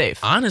keep him safe.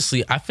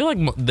 Honestly, I feel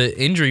like the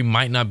injury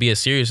might not be as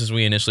serious as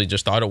we initially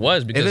just thought it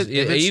was, because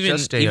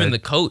even the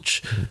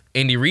coach,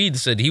 Andy Reid,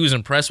 said he was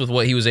impressed with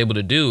what he was able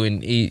to do,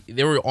 and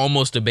they were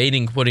almost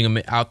debating putting him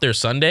out there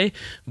Sunday,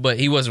 but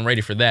he wasn't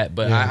ready for that.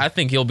 But I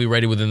think he'll be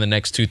ready within the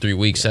next 2-3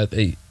 weeks.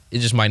 It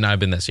just might not have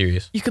been that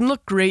serious. You can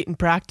look great in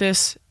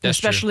practice,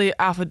 especially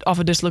off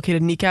a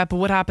dislocated kneecap. But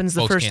what happens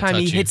the first time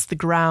he hits the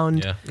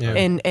ground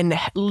and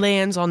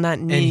lands on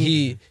that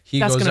knee? And he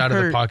goes out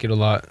of the pocket a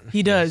lot.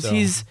 He does.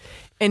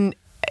 So.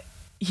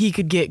 He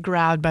could get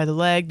grabbed by the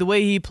leg. The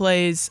way he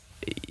plays,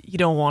 you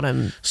don't want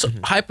him. So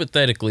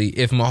hypothetically,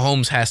 if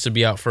Mahomes has to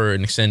be out for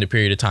an extended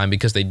period of time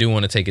because they do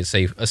want to take a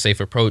safe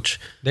approach,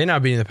 they're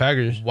not beating the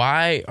Packers.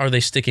 Why are they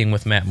sticking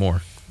with Matt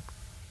Moore?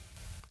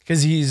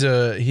 Because he's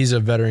a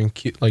veteran,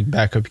 like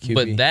backup QB.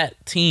 But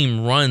that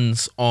team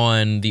runs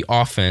on the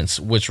offense,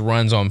 which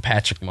runs on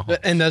Patrick Mahomes.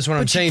 And that's what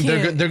I'm saying.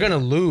 They're going to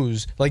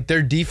lose. Like,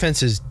 their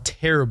defense is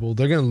terrible.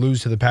 They're going to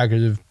lose to the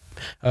Packers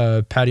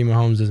if Patty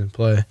Mahomes doesn't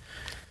play.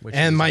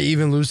 Might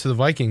even lose to the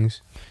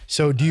Vikings.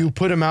 So do you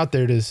put him out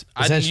there to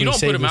essentially you don't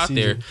save put him out season?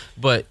 there,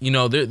 but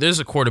there's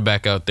a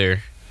quarterback out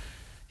there.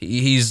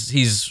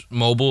 He's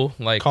mobile,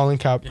 like Colin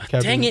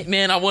Kaepernick. Dang it,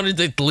 man! I wanted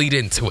to lead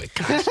into it.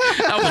 Gosh.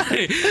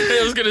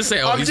 I was gonna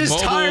say, I'm he's just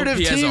mobile, tired of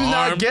teams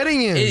not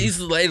getting him.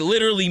 It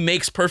literally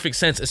makes perfect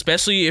sense,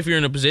 especially if you're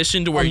in a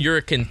position to where you're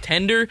a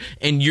contender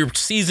and your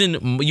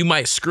season, you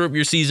might screw up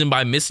your season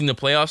by missing the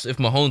playoffs. If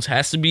Mahomes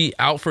has to be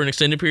out for an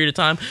extended period of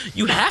time,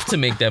 you have to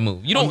make that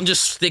move. You don't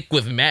just stick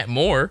with Matt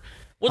Moore.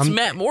 What's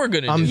Matt Moore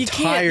gonna do? You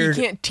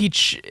can't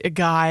teach a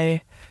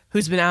guy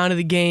who's been out of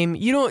the game.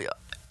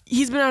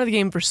 He's been out of the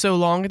game for so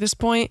long at this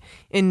point,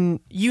 and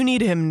you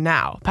need him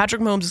now.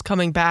 Patrick Mahomes is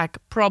coming back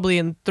probably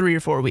in 3 or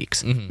 4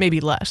 weeks,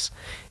 maybe less.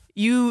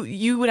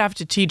 You would have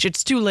to teach.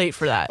 It's too late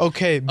for that.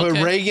 Okay, but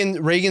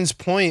Reagan's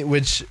point,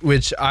 which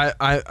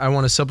I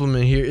want to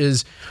supplement here,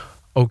 is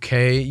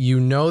okay.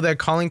 That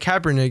Colin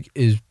Kaepernick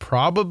is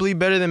probably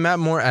better than Matt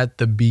Moore at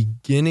the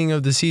beginning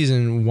of the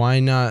season. Why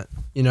not?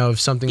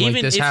 If something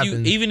like this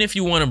happens, even if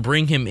you want to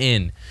bring him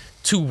in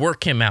to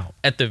work him out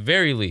at the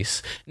very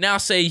least. Now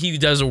say he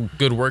does a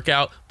good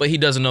workout, but he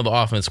doesn't know the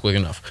offense quick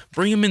enough.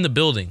 Bring him in the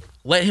building.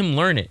 Let him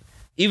learn it.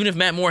 Even if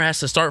Matt Moore has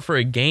to start for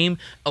a game,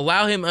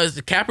 allow him.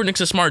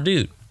 Kaepernick's a smart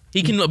dude.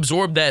 He can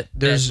absorb that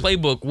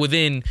playbook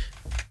within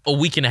a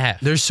week and a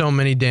half. There's so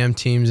many damn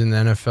teams in the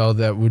NFL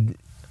that would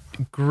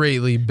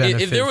greatly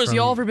benefit. If there was,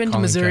 y'all ever been to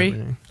Missouri?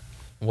 Kaepernick.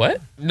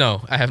 What?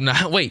 No, I have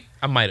not. Wait,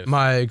 I might have.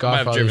 My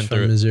godfather's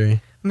from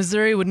Missouri.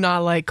 Missouri would not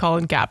like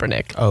Colin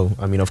Kaepernick. Oh,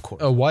 I mean, of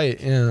course. White.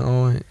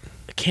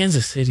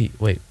 Kansas City.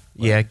 Wait.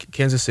 Yeah,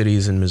 Kansas City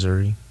is in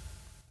Missouri.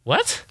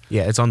 What?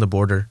 Yeah, it's on the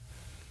border.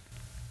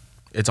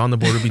 It's on the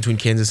border between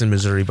Kansas and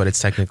Missouri, but it's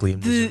technically in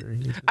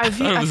Missouri. I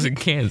thought it was in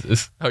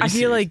Kansas. I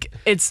feel like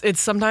it's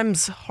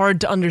sometimes hard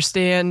to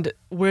understand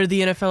where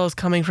the NFL is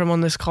coming from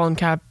on this Colin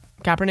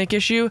Kaepernick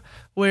issue,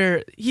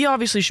 where he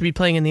obviously should be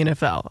playing in the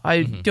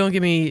NFL. Don't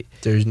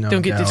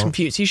get this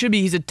confused.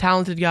 He's a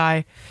talented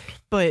guy,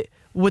 but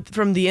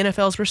from the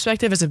NFL's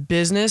perspective as a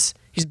business,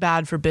 he's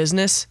bad for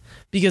business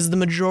because the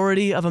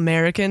majority of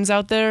Americans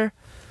out there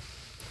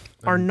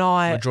are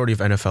not. Majority of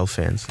NFL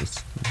fans.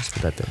 Let's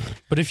put that there.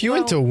 But if you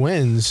into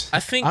wins,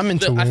 I think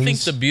wins. I think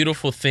the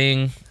beautiful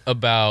thing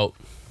about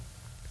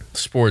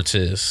sports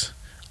is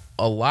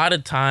a lot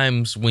of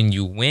times when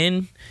you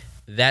win,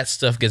 that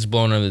stuff gets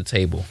blown under the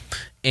table.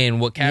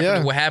 And what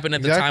happened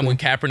at the time when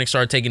Kaepernick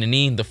started taking a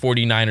knee, the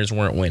 49ers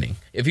weren't winning.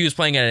 If he was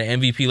playing at an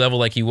MVP level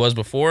like he was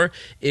before,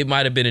 it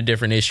might have been a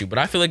different issue. But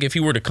I feel like if he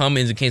were to come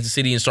into Kansas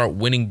City and start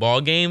winning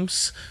ball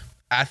games,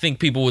 I think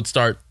people would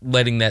start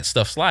letting that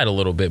stuff slide a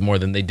little bit more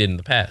than they did in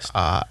the past.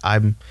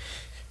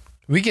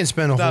 We can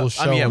spend a whole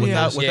show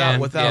without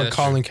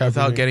Colin Kaepernick.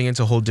 Without getting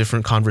into a whole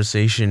different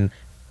conversation.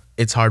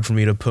 It's hard for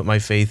me to put my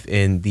faith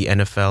in the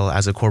NFL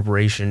as a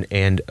corporation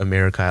and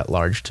America at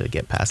large to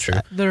get past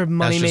that. They're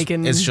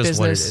money-making business. It's just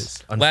what it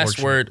is.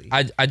 Last word,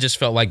 I just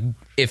felt like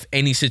if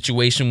any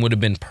situation would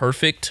have been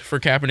perfect for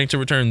Kaepernick to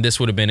return, this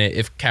would have been it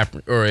if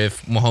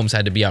Mahomes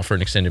had to be out for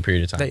an extended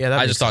period of time.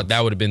 I just thought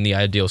that would have been the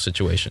ideal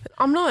situation.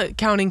 I'm not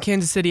counting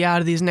Kansas City out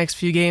of these next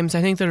few games.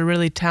 I think they're a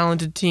really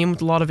talented team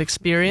with a lot of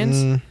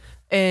experience.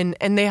 And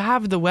they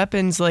have the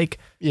weapons like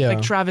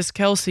Travis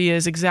Kelce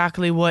is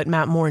exactly what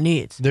Matt Moore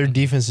needs. Their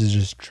defense is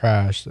just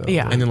trash, though.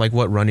 Yeah. And then like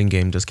what running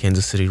game does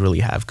Kansas City really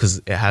have? Because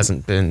it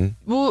hasn't been.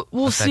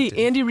 We'll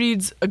see. Andy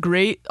Reid's a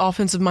great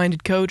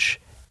offensive-minded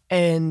coach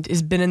and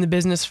has been in the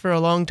business for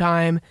a long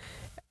time.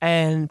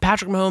 And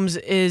Patrick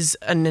Mahomes is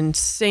an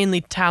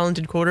insanely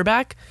talented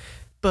quarterback,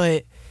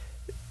 but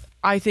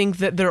I think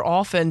that their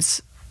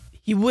offense,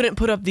 he wouldn't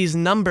put up these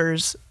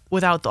numbers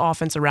without the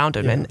offense around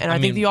him. And I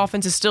think the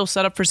offense is still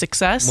set up for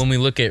success. When we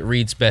look at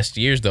Reid's best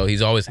years, though,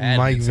 he's always had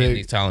an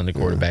insanely talented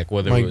quarterback,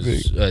 whether it was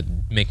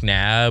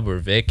McNabb or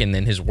Vic. And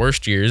then his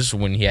worst years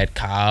when he had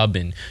Cobb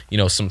and,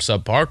 some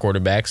subpar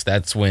quarterbacks,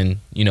 that's when,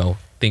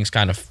 things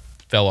kind of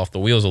fell off the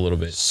wheels a little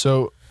bit.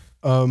 So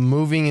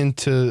moving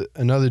into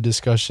another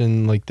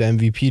discussion, like the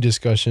MVP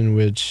discussion,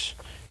 which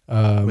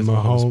with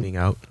Mahomes being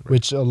out.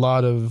 Which a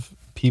lot of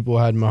people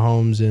had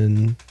Mahomes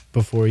in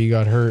before he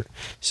got hurt.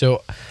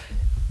 So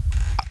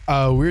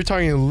we were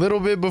talking a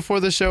little bit before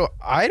the show.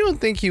 I don't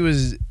think he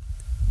was.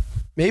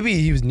 Maybe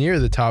he was near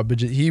the top,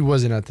 but he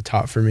wasn't at the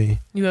top for me.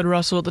 You had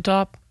Russell at the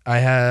top? I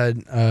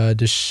had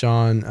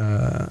Deshaun.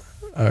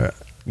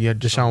 You had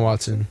Deshaun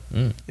Watson.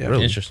 Yeah,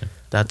 really interesting.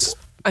 That's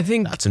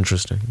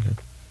interesting.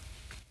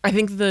 I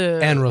think the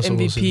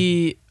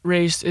MVP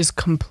race is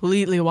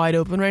completely wide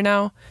open right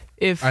now.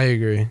 I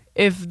agree.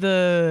 If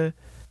the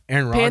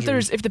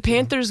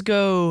Panthers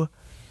go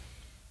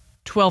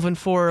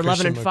 12-4,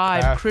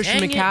 11-5.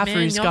 Christian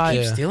McCaffrey's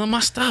got stealing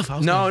my stuff.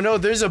 No,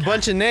 there's a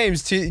bunch of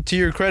names to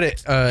your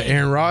credit.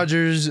 Aaron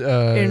Rodgers.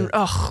 Don't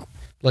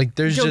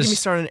get me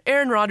started.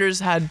 Aaron Rodgers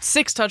had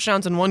 6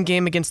 touchdowns in one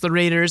game against the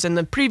Raiders. And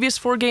the previous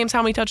 4 games,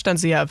 how many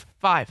touchdowns did he have?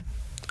 5.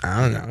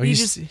 I don't know.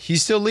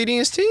 He's still leading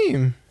his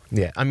team.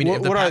 Yeah, I mean,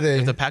 what are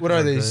they?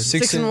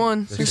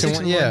 6-1.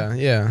 6-1.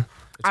 Yeah.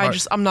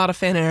 I'm not a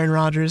fan of Aaron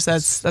Rodgers.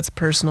 That's a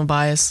personal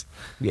bias.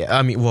 Yeah,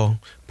 I mean,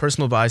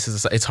 personal bias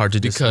is it's hard to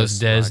because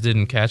Dez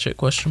didn't catch it? ?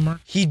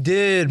 He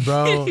did,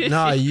 bro.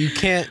 Nah, you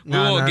can't. We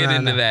won't get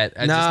into that.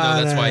 I just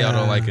know that's why y'all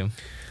don't like him.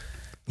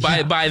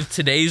 By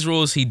today's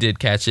rules, he did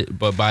catch it,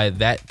 but by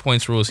that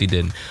points rules, he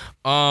didn't.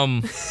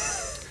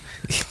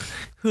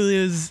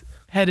 Julio's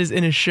head is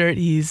in his shirt.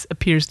 He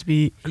appears to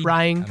be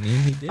crying.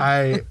 He did.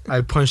 I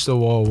punched the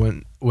wall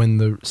when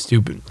the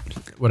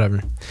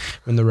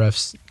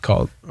refs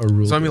called a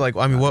rule. So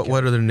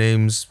what other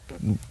names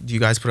do you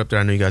guys put up there?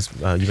 I know you guys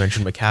you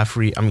mentioned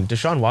McCaffrey. I mean,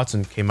 Deshaun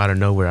Watson came out of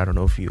nowhere. I don't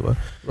know if you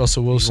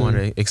Russell Wilson. want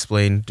to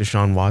explain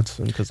Deshaun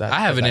Watson because I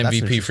have an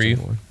MVP for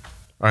you.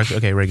 All right,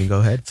 okay, Reagan, go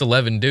ahead. It's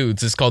 11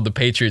 dudes. It's called the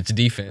Patriots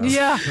defense.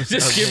 Yeah.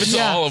 Just give it to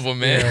all of them,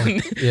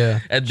 man.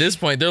 Yeah. At this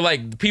point, they're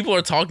like, people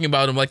are talking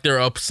about him like they're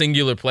a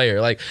singular player.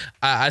 Like,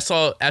 I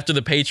saw after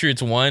the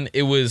Patriots won,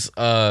 it was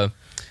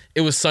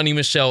Sonny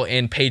Michelle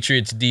and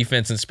Patriots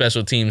defense and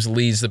special teams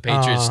leads the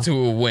Patriots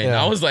to a win.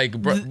 Yeah. I was like,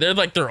 bro, they're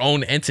like their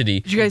own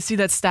entity. Did you guys see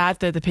that stat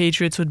that the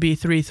Patriots would be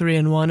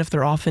 3-3-1 if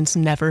their offense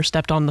never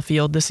stepped on the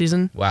field this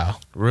season? Wow.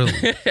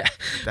 Really?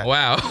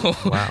 Wow.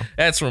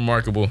 That's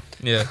remarkable.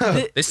 Yeah.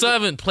 They still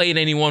haven't played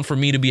anyone for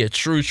me to be a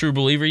true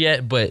believer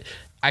yet, but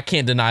I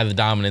can't deny the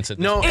dominance at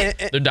this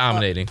point. They're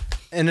dominating.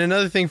 And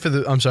another thing for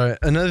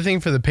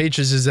the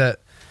Patriots is that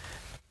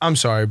I'm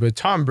sorry, but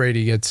Tom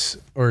Brady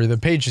the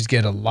Patriots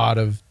get a lot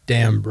of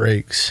damn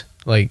breaks.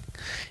 Like,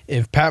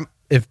 if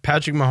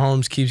Patrick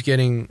Mahomes keeps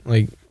getting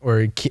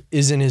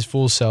isn't his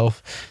full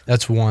self,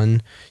 that's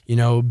 1.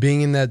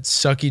 Being in that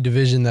sucky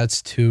division,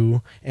 that's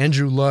 2.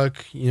 Andrew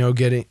Luck,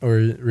 getting or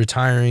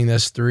retiring,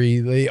 that's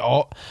 3.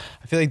 I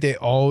feel like they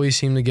always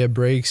seem to get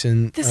breaks.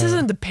 And this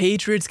isn't the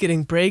Patriots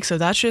getting breaks, so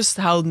that's just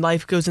how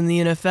life goes in the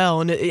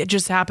NFL, and it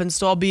just happens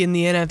to all be in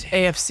the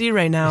AFC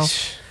right now.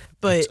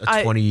 But it's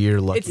a 20-year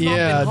luck.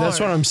 Yeah, that's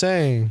what I'm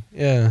saying.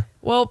 Yeah.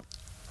 Well,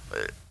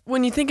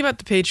 when you think about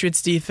the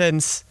Patriots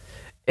defense,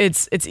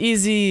 it's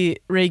easy,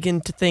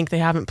 Reagan, to think they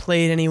haven't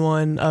played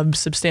anyone of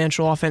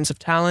substantial offensive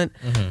talent.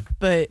 Mm-hmm.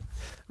 But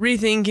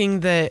rethinking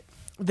that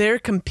they're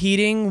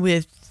competing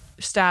with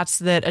stats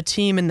that a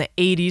team in the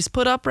 80s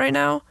put up right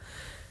now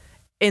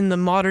in the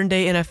modern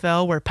day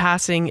NFL, where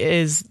passing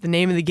is the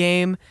name of the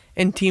game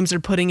and teams are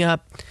putting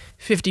up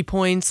 50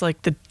 points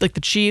like the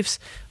Chiefs,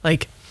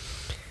 like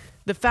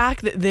the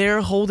fact that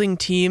they're holding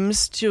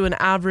teams to an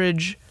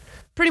average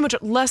pretty much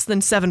less than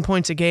 7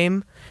 points a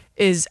game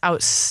is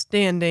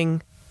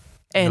outstanding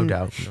and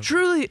no doubt.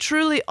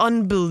 Truly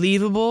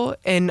unbelievable.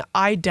 And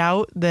I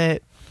doubt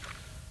that,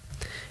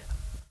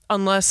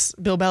 unless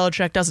Bill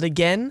Belichick does it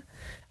again,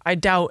 I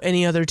doubt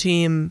any other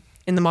team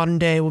in the modern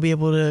day will be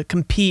able to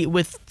compete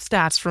with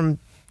stats from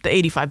the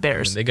 85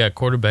 Bears. They got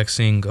quarterbacks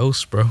seeing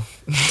ghosts, bro.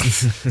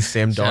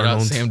 Sam Shout out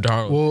Darnold. Sam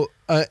Darnold.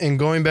 Well, and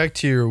going back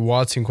to your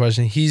Watson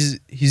question, he's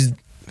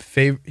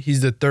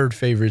the third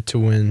favorite to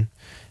win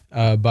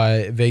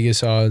by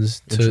Vegas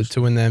odds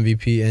to win the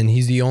MVP, and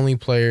he's the only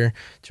player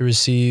to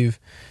receive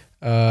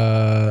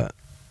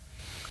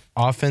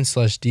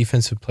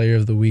offense/defensive player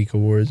of the week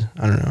awards.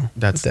 I don't know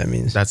what that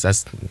means. That's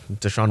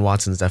Deshaun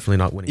Watson's definitely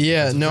not winning.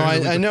 Yeah, no,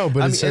 I know,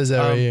 but it says that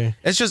right here.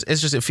 It's just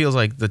it feels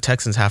like the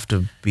Texans have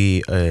to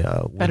be a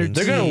Better winning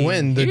They're team. gonna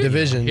win the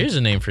division. Here's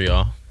a name for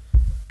y'all: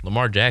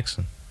 Lamar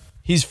Jackson.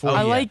 He's fourth.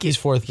 I like it. He's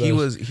fourth best. He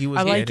was.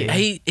 I like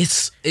getting- it.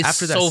 It's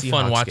After that so Seahawks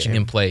fun watching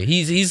game. him play.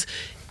 He's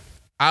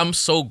I'm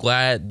so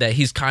glad that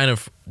he's kind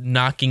of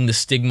knocking the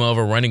stigma of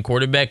a running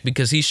quarterback,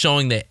 because he's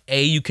showing that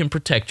A, you can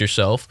protect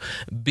yourself,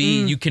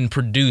 B, you can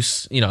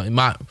produce,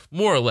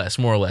 more or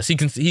less. He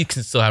can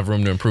still have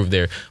room to improve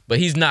there, but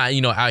he's not,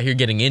 out here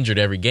getting injured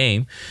every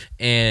game,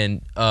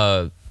 and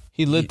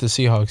He lit the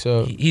Seahawks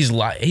up. he's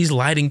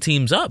lighting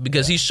teams up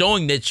because he's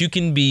showing that you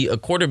can be a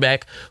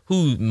quarterback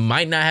who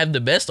might not have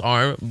the best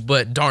arm,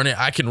 but darn it,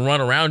 I can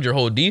run around your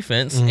whole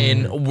defense,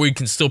 and we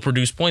can still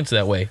produce points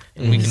that way,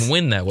 and we can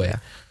win that way.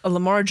 A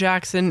Lamar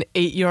Jackson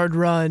 8-yard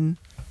run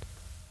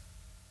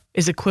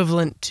is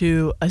equivalent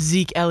to a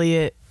Zeke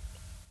Elliott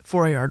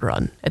 4-yard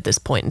run at this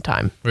point in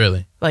time.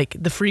 Really? Like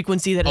the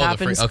frequency that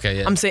happens. Okay,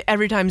 yeah. I'm saying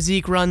every time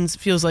Zeke runs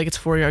feels like it's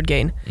a 4-yard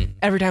gain.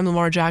 Every time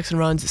Lamar Jackson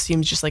runs, it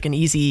seems just like an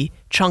easy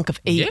chunk of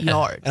 8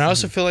 yards. And I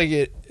also feel like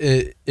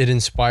it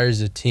inspires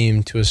the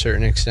team to a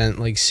certain extent.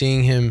 Like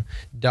seeing him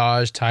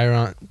dodge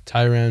Tyrann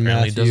Apparently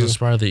Mathieu, does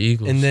inspire the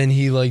Eagles. and then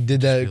he did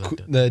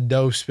that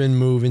dope spin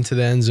move into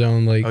the end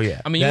zone. Like, Oh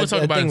yeah. I mean, you want to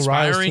talk about thing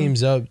riles inspiring?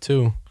 teams up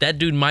too. That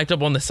dude mic'd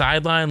up on the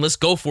sideline. Let's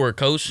go for it,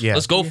 coach. Yeah.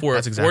 Let's go for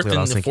That's it. exactly what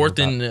I was thinking Fourth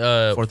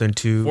and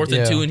 2. fourth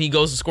and 2, and he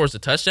goes and scores a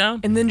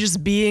touchdown. And then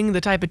just being the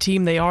type of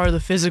team they are,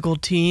 the physical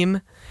team,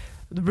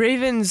 the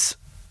Ravens,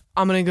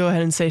 I'm going to go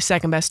ahead and say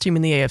second best team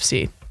in the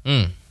AFC.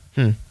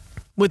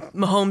 With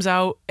Mahomes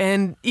out,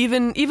 and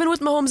even with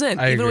Mahomes in.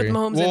 I Even with agree.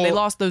 Mahomes in, they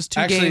lost those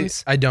two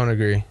games. I don't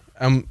agree.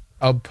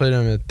 I'll put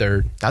him at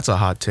third. That's a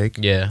hot take.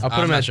 Yeah, I'll put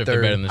I'm him not at sure if they're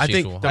third. better than the I Chiefs.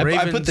 think will. the I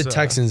Ravens, put the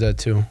Texans at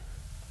 2.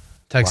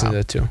 Texans Wow.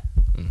 at 2.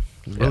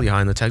 Really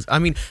high in the Texans. I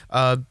mean,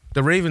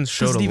 the Ravens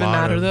showed Does it a even lot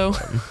matter of, though?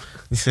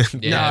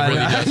 Yeah, it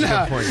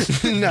really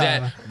does. No.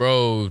 That,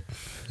 bro,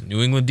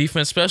 New England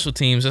defense, special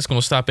teams, that's going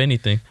to stop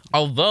anything.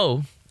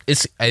 Although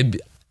it'd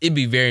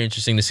be very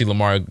interesting to see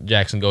Lamar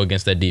Jackson go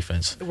against that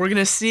defense. We're going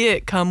to see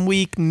it come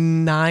week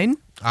 9.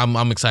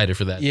 I'm excited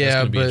for that. That's Yeah,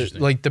 gonna be but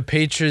interesting. like the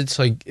Patriots,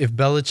 like if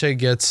Belichick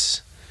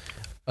gets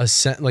a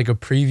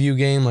preview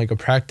game, like a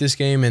practice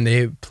game, and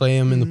they play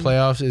him in the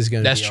playoffs, is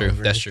gonna. That's be true.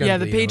 over. That's It's true. gonna Yeah,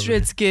 the be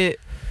Patriots get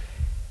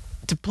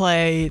to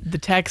play the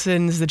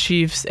Texans, the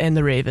Chiefs, and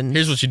the Ravens.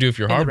 Here's what you do if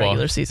you're in the Harbaugh.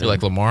 regular season. You're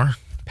like, Lamar,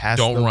 Pass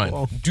don't the run.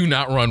 ball. Do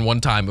not run one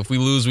time. If we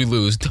lose, we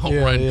lose. Don't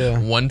Yeah, run yeah.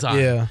 one time.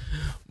 Yeah,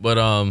 But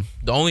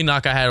the only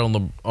knock I had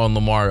on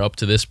Lamar up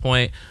to this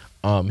point,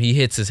 he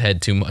hits his head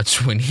too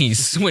much when he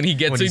does a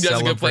good play. He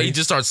celebrates.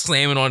 just starts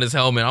slamming on his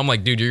helmet. I'm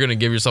like, dude, you're gonna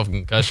give yourself a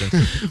concussion.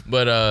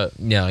 But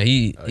yeah,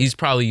 he's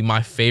probably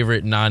my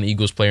favorite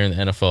non-Eagles player in the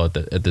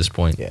NFL at this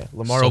point. Yeah,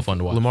 so fun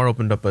to watch. Lamar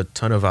opened up a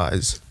ton of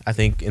eyes, I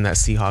think, in that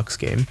Seahawks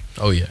game.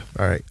 Oh yeah.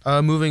 All right.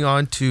 Moving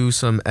on to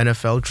some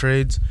NFL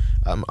trades.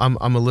 I'm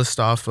gonna list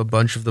off a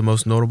bunch of the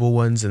most notable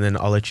ones, and then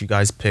I'll let you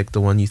guys pick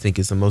the one you think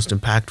is the most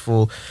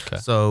impactful. Okay.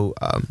 So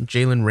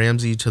Jalen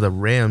Ramsey to the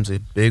Rams, a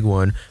big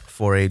one,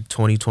 for a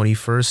 2020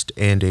 first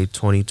and a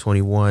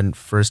 2021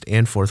 first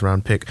and fourth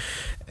round pick.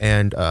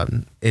 And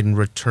not in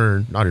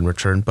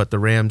return, but the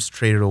Rams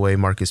traded away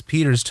Marcus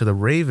Peters to the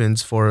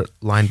Ravens for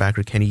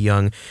linebacker Kenny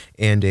Young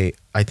and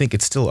I think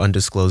it's still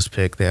undisclosed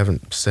pick. They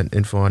haven't sent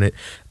info on it.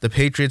 The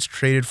Patriots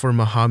traded for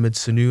Mohamed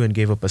Sanu and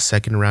gave up a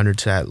second rounder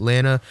to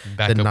Atlanta.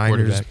 Backup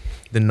quarterback.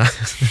 The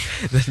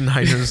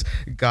Niners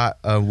got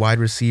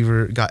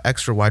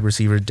extra wide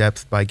receiver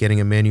depth by getting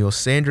Emmanuel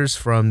Sanders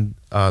from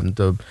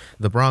the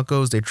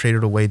Broncos. They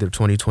traded away their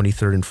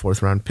 2023 and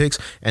fourth round picks,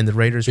 and the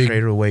Raiders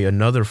traded away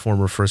another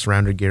former first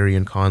rounder, Gary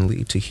and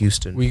Conley, to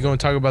Houston. we gonna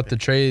talk about the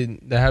trade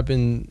that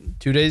happened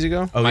 2 days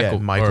ago. Oh yeah,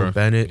 Michael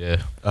Bennett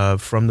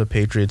from the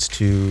Patriots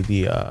to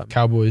the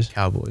Cowboys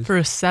for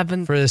a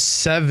 7th for a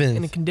 7th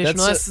in a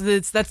conditional.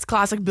 That's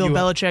classic Bill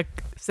Belichick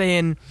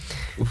saying,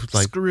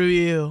 like, "Screw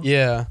you."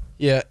 Yeah.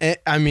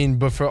 I mean,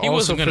 but He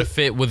wasn't going to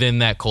fit within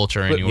that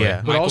culture anyway. yeah.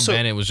 But Michael also-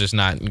 Bennett was just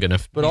not going to.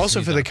 But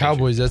also for the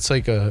Cowboys, that's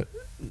like a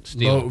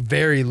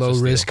very low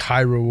steal. risk,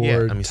 high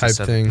reward it's a type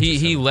 7. thing.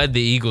 He led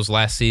the Eagles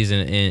last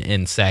season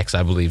in sacks,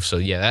 I believe. So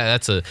yeah,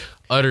 that's a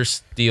utter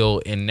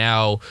steal. And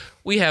now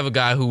we have a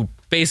guy who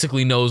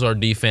basically knows our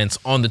defense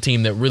on the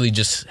team that really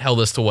just held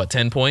us to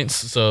 10 points.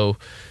 So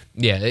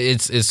yeah,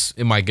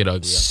 it might get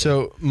ugly.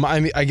 So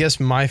I guess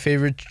my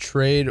favorite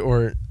trade,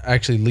 or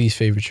actually least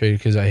favorite trade,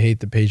 because I hate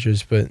the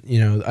Patriots, but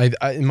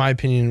I in my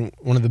opinion,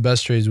 one of the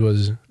best trades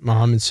was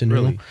Mohamed Sanu.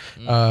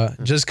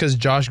 Really? Just because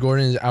Josh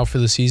Gordon is out for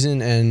the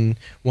season, and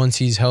once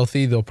he's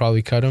healthy, they'll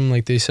probably cut him,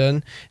 like they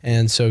said,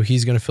 and so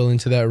he's going to fill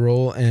into that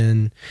role.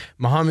 And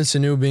Mohamed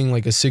Sanu being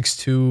like a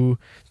 6'2",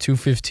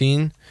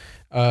 215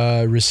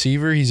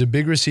 receiver, he's a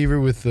big receiver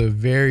with a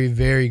very,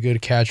 very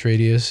good catch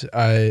radius.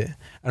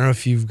 I don't know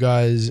if you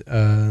guys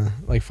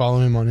like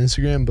follow him on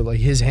Instagram, but like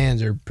his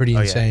hands are pretty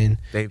insane.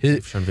 Yeah.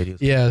 They've shown videos.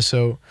 Yeah,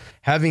 so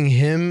having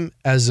him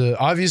as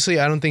obviously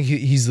I don't think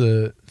he's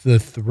the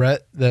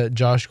threat that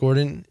Josh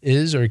Gordon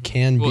is or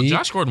can be. Well,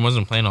 Josh Gordon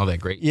wasn't playing all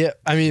that great. Yeah,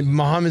 I mean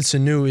Mohamed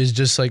Sanu is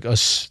just like a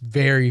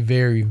very,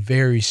 very,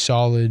 very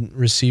solid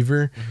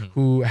receiver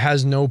who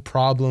has no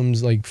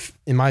problems, like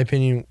in my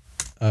opinion,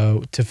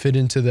 to fit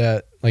into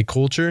that like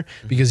culture,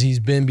 because he's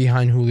been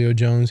behind Julio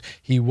Jones.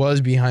 He was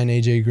behind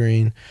AJ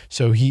Green.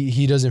 So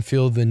he doesn't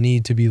feel the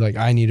need to be like,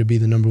 I need to be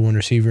the number one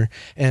receiver.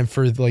 And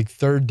for like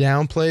third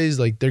down plays,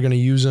 like they're going to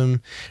use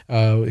him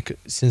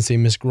since they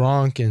miss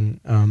Gronk.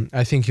 And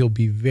I think he'll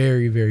be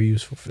very, very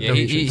useful for them.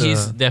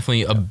 He's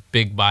definitely a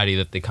big body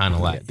that they kind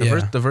of lack.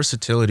 The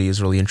versatility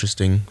is really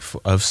interesting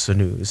of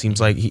Sanu. It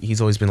seems like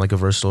he's always been like a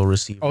versatile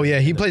receiver. Oh yeah,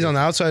 he plays on the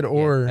outside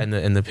or... Yeah,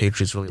 and the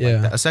Patriots really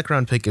like that. A second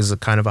round pick is a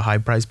kind of a high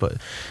price, but...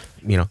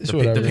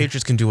 the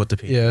Patriots can do what the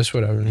Patriots. Yeah, it's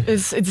whatever.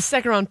 It's a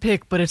second round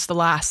pick, but it's the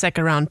last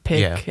second round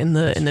pick in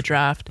the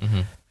draft.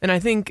 And I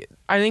think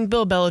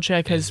Bill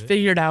Belichick has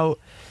figured out.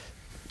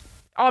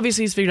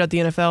 Obviously, he's figured out the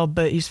NFL,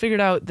 but he's figured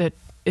out that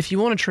if you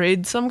want to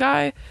trade some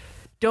guy,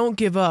 don't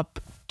give up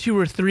 2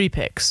 or 3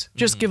 picks.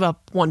 Just give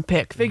up 1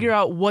 pick. Figure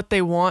out what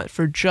they want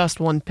for just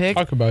 1 pick.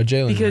 Talk about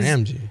Jalen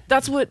Ramsey.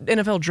 That's what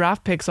NFL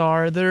draft picks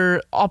are. They're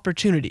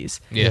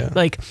opportunities. Yeah.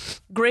 Like,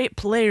 great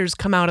players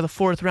come out of the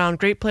 4th round.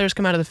 Great players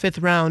come out of the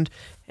 5th round.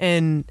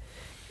 And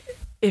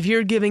if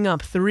you're giving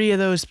up 3 of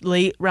those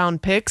late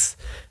round picks,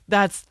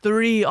 that's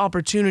 3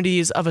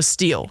 opportunities of a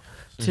steal.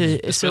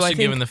 Especially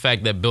given the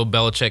fact that Bill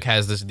Belichick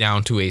has this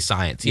down to a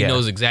science. He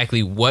knows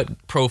exactly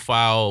what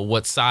profile,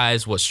 what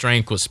size, what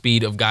strength, what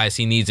speed of guys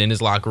he needs in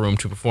his locker room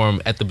to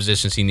perform at the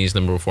positions he needs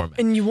them to perform at.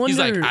 And you wonder, he's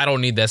like, I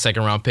don't need that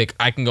second round pick.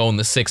 I can go in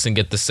the 6th and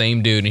get the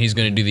same dude, and he's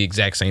going to do the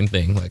exact same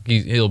thing. Like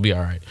he'll be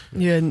all right.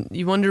 Yeah, and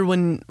you wonder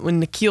when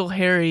N'Keal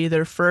Harry,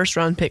 their 1st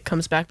round pick,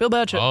 comes back. Bill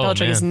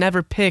Belichick has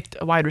never picked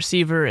a wide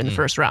receiver in the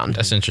 1st round.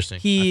 That's interesting.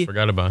 I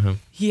forgot about him.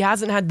 He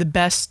hasn't had the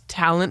best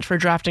talent for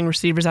drafting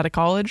receivers out of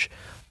college.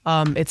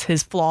 It's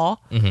his flaw.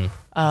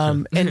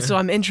 And so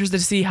I'm interested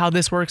to see how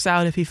this works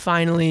out if he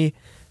finally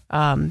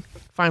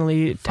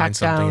tacks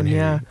down.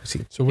 Yeah.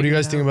 So what do you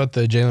guys think about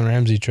the Jalen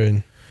Ramsey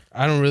trade?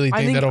 I don't really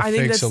think that'll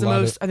fix a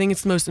lot. I think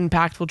it's the most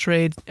impactful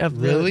trade of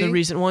the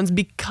recent ones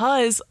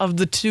because of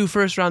the 2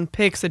 first-round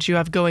picks that you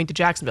have going to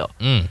Jacksonville.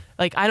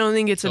 Like, I don't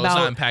think it's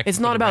about... It's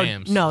not about...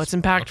 Rams. No, it's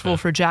impactful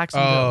for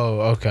Jacksonville.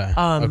 Oh, okay.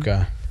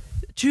 Okay.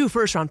 2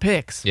 first-round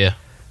picks. Yeah.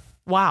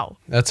 Wow.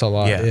 That's a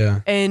lot,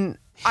 yeah. And...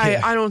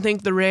 I don't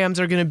think the Rams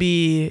are going to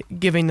be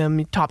giving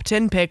them top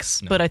 10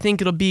 picks, but I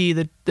think it'll be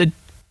the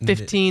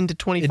 15 to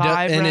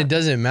 25. And it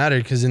doesn't matter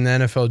because in the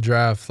NFL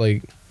draft,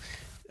 like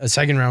a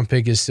 2nd round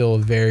pick is still a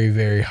very,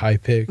 very high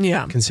pick,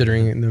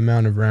 considering the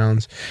amount of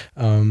rounds.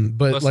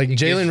 But plus, like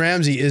Jalen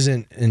Ramsey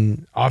isn't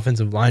an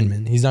offensive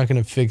lineman. He's not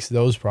going to fix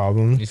those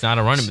problems. He's not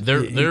a running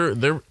back.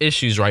 Their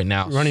issues right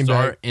now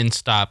start and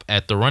stop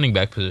at the running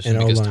back position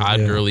because Todd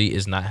Gurley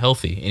is not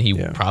healthy, and he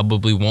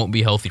probably won't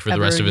be healthy for the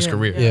rest of his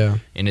career. Yeah.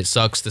 And it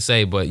sucks to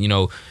say, but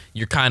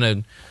you're kind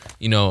of...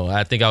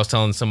 I think I was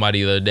telling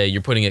somebody the other day,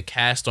 you're putting a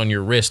cast on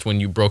your wrist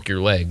when you broke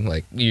your leg.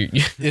 Like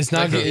it's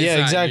not.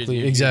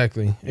 Exactly.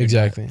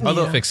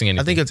 Although fixing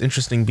anything. I think it's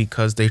interesting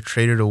because they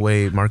traded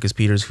away Marcus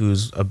Peters,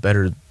 who's a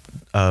better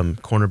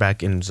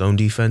cornerback in zone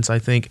defense. I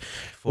think.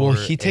 Well,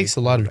 he takes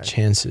a lot of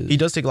chances. He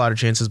does take a lot of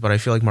chances, but I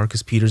feel like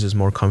Marcus Peters is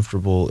more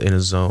comfortable in a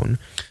zone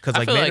because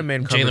I feel like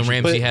Jalen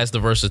Ramsey has the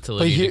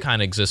versatility to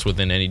kind of exist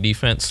within any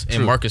defense,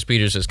 and Marcus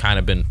Peters has kind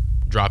of been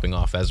dropping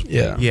off as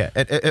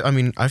I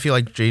mean, I feel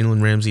like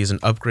Jalen Ramsey is an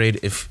upgrade.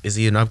 Is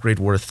he an upgrade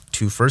worth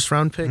 2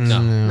 first-round picks?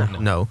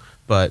 No.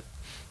 But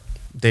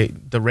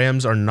the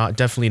Rams are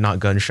definitely not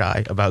gun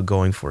shy about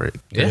going for it.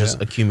 They're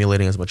just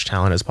accumulating as much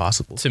talent as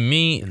possible. To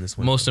me,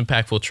 most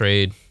impactful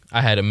trade,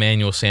 I had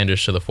Emmanuel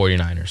Sanders to the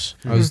 49ers.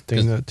 I was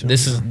thinking that too.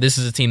 This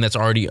is a team that's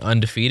already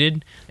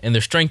undefeated, and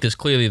their strength is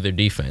clearly their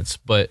defense.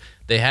 But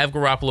they have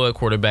Garoppolo at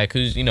quarterback,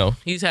 who's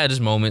he's had his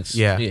moments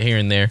here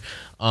and there.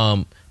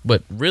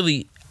 But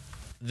really,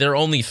 their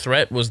only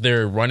threat was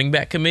their running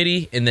back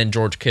committee and then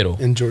George Kittle.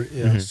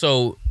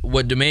 So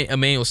what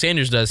Emmanuel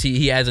Sanders does,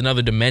 he adds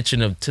another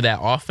dimension to that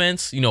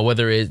offense,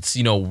 whether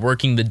it's,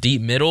 working the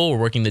deep middle or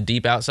working the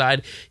deep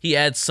outside. He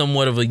adds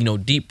somewhat of a,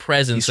 deep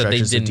presence that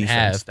they didn't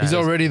have. He's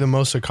already the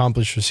most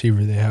accomplished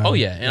receiver they have. Oh,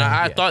 yeah. And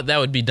I thought that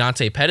would be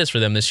Dante Pettis for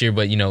them this year,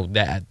 but,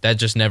 that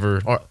just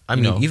never,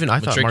 even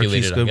I thought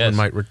Marquise Goodwin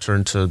might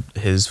return to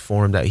his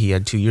form that he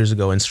had 2 years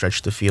ago and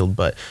stretch the field,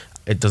 but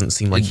it doesn't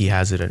seem like he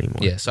has it anymore.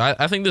 Yeah, so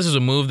I think this is a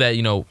move that,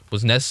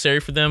 was necessary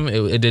for them.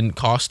 It didn't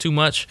cost too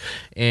much.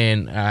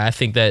 And I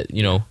think that,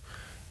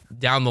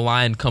 down the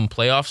line come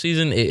playoff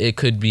season, it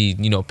could be,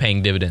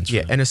 paying dividends.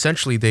 Yeah, and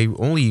essentially they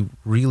only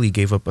really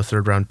gave up a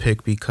 3rd-round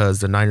pick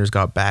because the Niners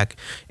got back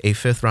a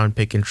 5th-round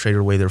pick and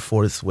traded away their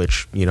 4th,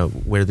 which,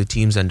 where the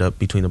teams end up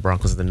between the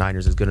Broncos and the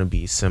Niners is going to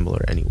be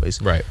similar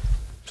anyways. Right.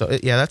 So,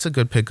 that's a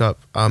good pickup.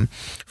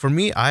 For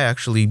me,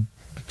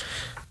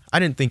 I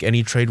didn't think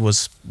any trade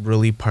was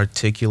really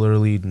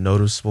particularly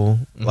noticeable.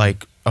 Mm-hmm.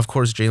 Like, of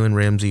course, Jalen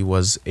Ramsey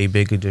was a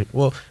big addition.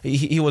 Well,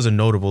 he was a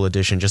notable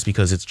addition just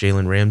because it's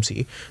Jalen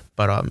Ramsey.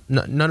 But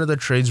none of the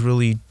trades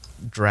really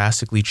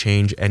drastically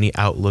change any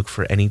outlook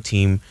for any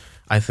team,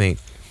 I think.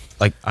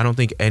 Like, I don't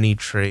think any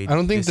trade. I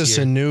don't think the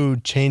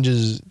Sanu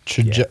changes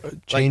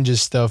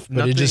stuff,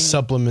 but it just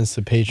supplements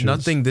the Patriots.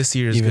 Nothing this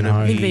year is going to be.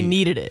 I think they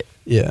needed it.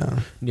 Yeah.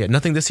 Yeah,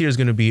 nothing this year is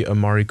going to be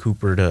Amari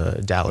Cooper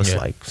to Dallas,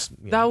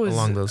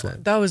 along those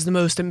lines. That was the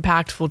most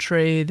impactful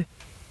trade,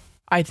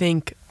 I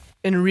think,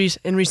 in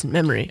recent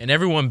memory. And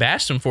everyone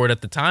bashed him for it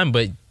at the time,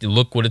 but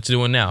look what it's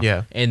doing now.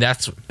 Yeah. And I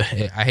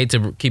hate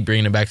to keep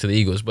bringing it back to the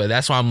Eagles, but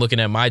that's why I'm looking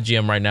at my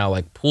GM right now,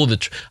 like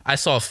I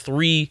saw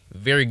 3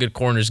 very good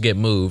corners get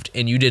moved,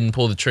 and you didn't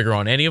pull the trigger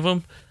on any of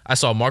them. I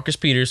saw Marcus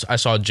Peters, I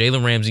saw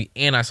Jalen Ramsey,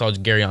 and I saw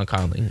Garyon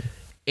Conley. Mm.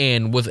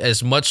 And with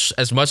as much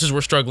as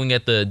we're struggling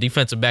at the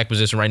defensive back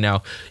position right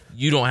now,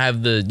 you don't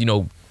have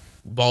the,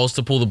 balls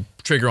to pull the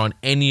trigger on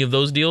any of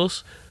those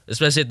deals,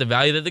 especially at the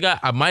value that they got.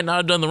 I might not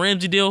have done the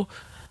Ramsey deal,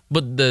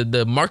 but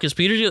the Marcus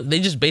Peters deal, they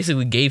just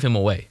basically gave him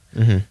away.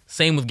 Mm-hmm.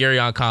 Same with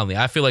Garyon Conley.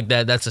 I feel like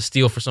that's a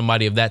steal for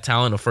somebody of that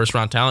talent, a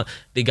first-round talent.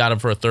 They got him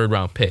for a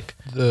 3rd-round pick.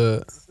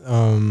 The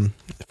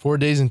 4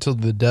 days until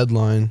the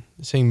deadline,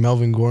 saying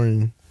Melvin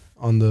Gordon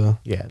on the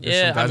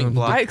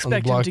I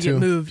expect him to get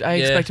moved. I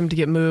expect him to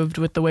get moved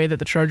with the way that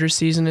the Chargers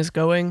season is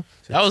going.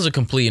 That was a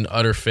complete and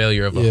utter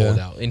failure of a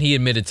holdout, and he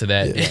admitted to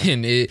that. Yeah.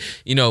 And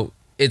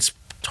it's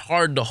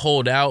hard to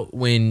hold out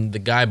when the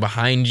guy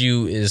behind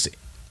you is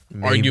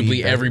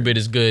arguably every bit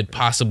as good,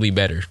 possibly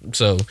better.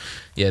 So,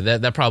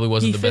 that probably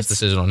wasn't the best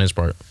decision on his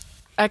part.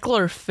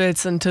 Eckler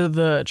fits into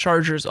the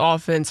Chargers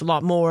offense a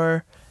lot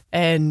more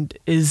and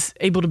is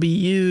able to be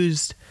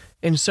used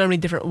in so many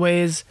different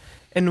ways.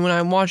 And when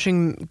I'm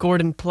watching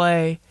Gordon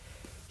play,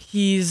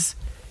 he's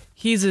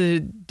a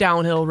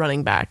downhill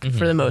running back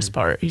for the most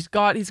part. He's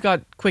got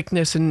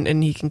quickness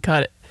and he can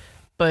cut it,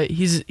 but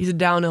he's a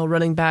downhill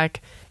running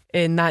back.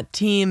 And that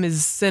team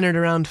is centered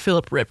around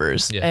Phillip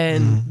Rivers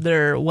and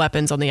their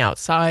weapons on the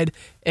outside.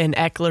 And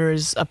Eckler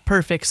is a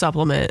perfect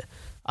supplement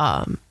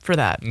for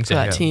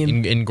that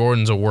team. And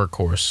Gordon's a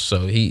workhorse,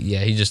 so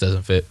he just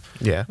doesn't fit.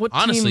 Yeah.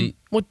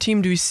 What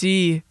team do we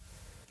see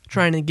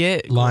trying to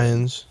get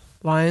Lions?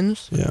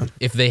 Yeah.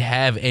 If they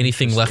have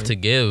anything left to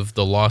give,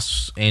 the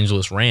Los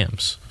Angeles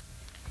Rams.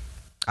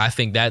 I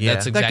think that's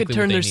exactly that could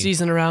turn their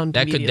season around.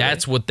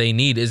 That's what they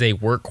need is a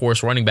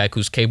workhorse running back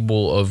who's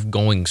capable of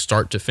going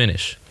start to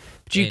finish.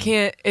 But you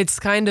can't. It's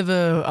kind of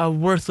a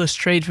worthless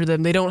trade for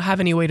them. They don't have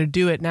any way to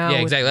do it now. Yeah,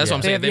 exactly. That's what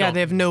I'm saying. They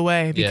have no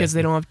way because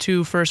they don't have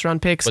 2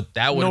 first-round picks. But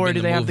that would have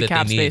been the move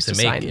that they needed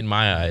to make, in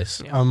my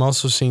eyes. Yeah. I'm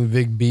also seeing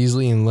Vic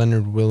Beasley and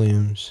Leonard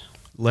Williams.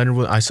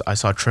 I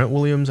saw Trent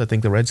Williams. I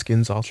think the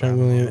Redskins also. Trent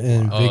Williams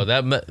and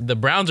the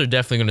Browns are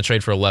definitely going to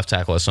trade for a left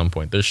tackle at some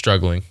point. They're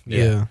struggling.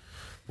 Yeah.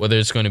 Whether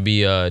it's going to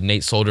be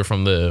Nate Solder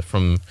from the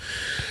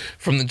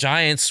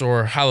Giants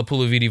or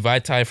Halapoulivaati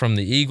Vaitai from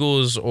the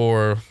Eagles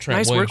or Trent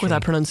Nice Williams work with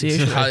that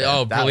pronunciation.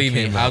 Believe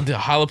me,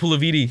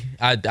 Halapoulivaati.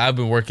 I've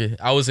been working.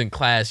 I was in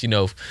class,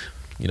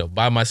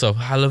 by myself.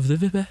 But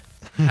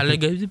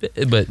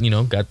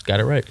got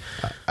it right.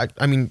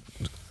 I mean,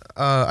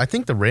 I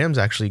think the Rams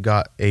actually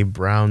got a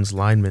Browns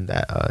lineman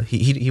that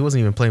he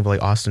wasn't even playing, but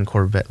like Austin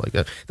Corbett, like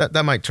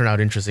that might turn out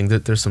interesting.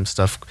 There's some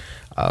stuff,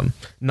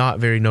 not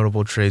very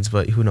notable trades,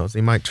 but who knows?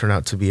 They might turn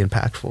out to be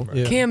impactful.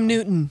 Yeah. Cam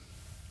Newton.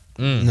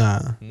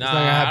 Nah,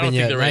 I don't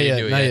think they're ready to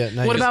do it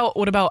yet.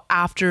 What about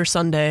after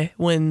Sunday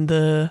when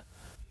the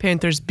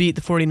Panthers beat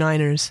the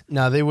 49ers?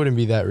 No, they wouldn't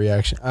be that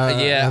reaction.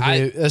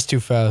 That's too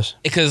fast.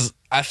 Because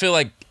I feel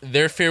like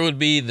their fear would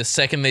be the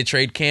second they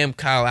trade Cam,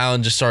 Kyle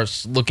Allen just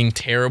starts looking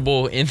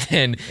terrible, and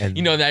then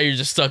now you're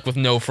just stuck with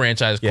no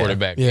franchise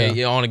quarterback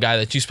on a guy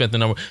that you spent the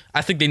number.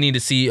 I think they need to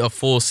see a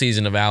full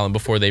season of Allen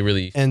before they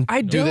really do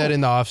that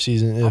in the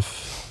offseason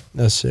if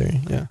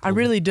necessary. Yeah, I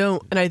really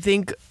don't, and I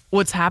think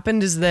what's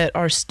happened is that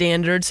our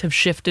standards have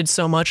shifted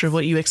so much of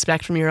what you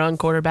expect from your own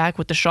quarterback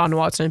with Deshaun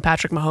Watson and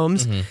Patrick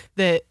Mahomes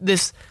that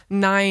this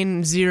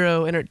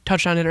 9-0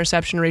 touchdown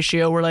interception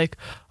ratio, we're like,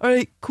 all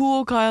right,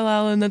 cool, Kyle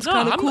Allen, that's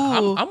kind of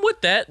cool. I'm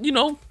with that. You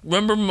know,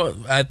 remember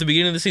at the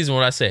beginning of the season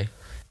what I say?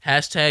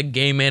 Hashtag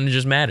game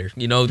managers matter.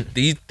 You know,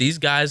 these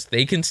guys,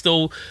 they can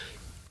still...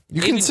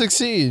 You can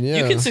succeed, yeah.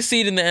 You can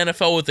succeed in the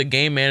NFL with a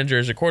game manager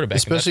as a quarterback.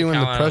 Especially when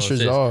the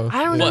pressure's off.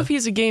 I don't know if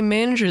he's a game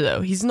manager,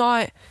 though. He's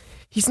not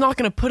going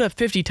to put up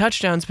 50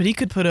 touchdowns, but he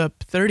could put up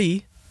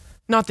 30.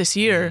 Not this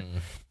year,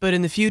 but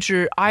in the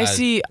future. I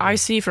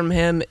see from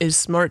him is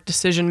smart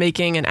decision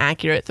making and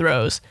accurate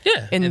throws.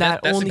 Yeah, and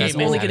he's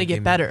only going to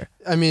get better.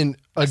 I mean,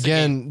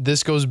 again,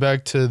 this goes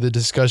back to the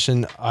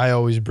discussion I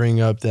always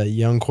bring up that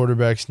young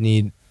quarterbacks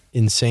need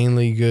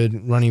insanely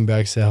good running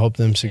backs to help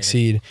them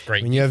succeed.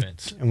 Great when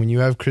defense. When you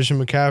have Christian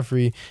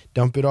McCaffrey,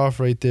 dump it off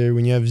right there.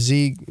 When you have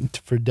Zeke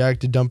for Dak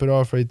to dump it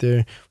off right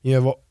there. You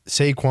have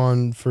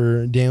Saquon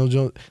for Daniel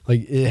Jones.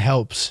 Like, it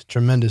helps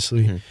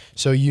tremendously.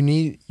 So you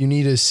need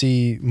to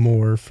see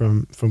more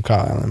from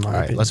Kyle. In my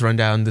opinion. Let's run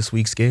down this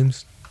week's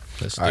games.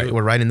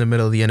 We're right in the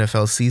middle of the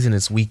NFL season.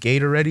 It's week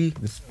 8 already.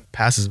 This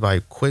passes by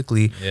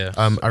quickly. Yeah.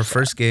 Our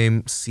first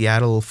game,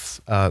 Seattle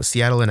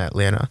and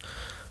Atlanta.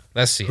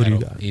 That's Seattle. Who do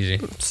you got? Easy.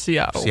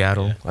 Seattle.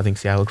 Yeah. I think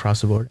Seattle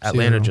across the board.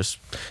 Atlanta just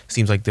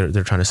seems like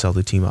they're trying to sell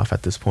the team off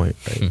at this point.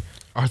 Right?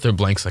 Arthur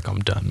Blank's like, I'm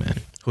done,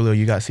 man. Julio,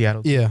 you got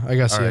Seattle? Yeah, I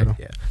got Seattle.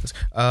 Right,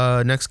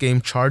 yeah. Next game,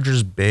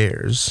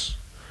 Chargers-Bears.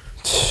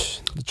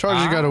 The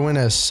Chargers got to win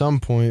at some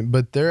point,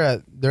 but they're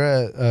at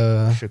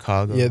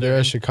Chicago. Yeah, they're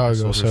at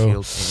Chicago. So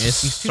it's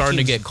starting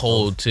to get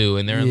cold too,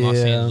 and they're in Los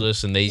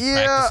Angeles, and they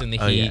practice in the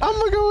heat. I'm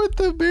gonna go with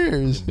the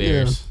Bears.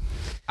 Bears.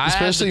 Yeah.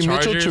 Especially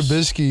Mitchell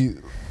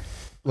Trubisky.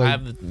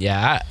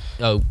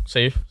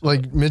 Say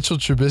like Mitchell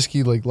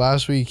Trubisky, like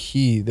last week,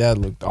 that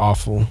looked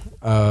awful.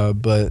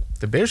 But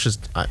the Bears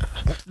just, I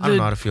don't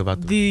know how to feel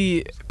about them.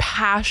 The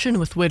passion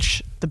with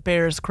which the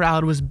Bears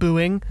crowd was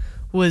booing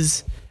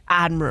was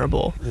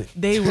admirable.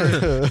 They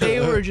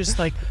were just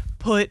like,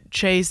 put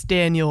Chase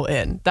Daniel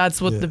in.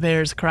 That's what the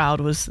Bears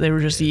crowd was. They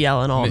were just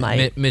yelling all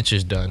night. Mitch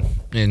is done,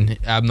 and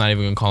I'm not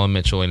even gonna call him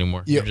Mitchell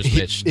anymore. Yeah, You're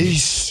just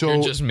Mitch.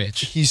 You're just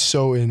Mitch. He's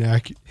so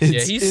inaccurate.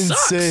 It's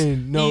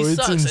insane. No,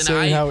 it's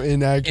insane how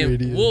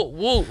inaccurate he is.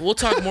 We'll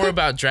talk more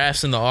about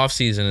drafts in the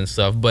offseason and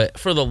stuff, but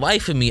for the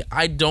life of me,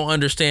 I don't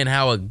understand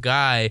how a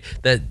guy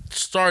that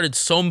started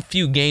so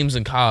few games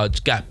in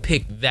college got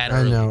picked that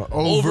early. I know.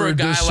 Over a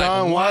guy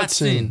Deshaun like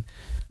Watson.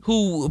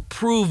 Who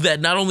proved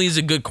that not only is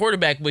a good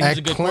quarterback, but he's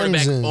a good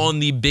quarterback on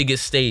the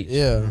biggest stage.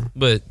 Yeah.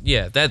 But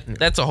yeah,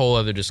 that's a whole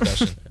other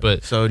discussion.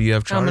 But so do you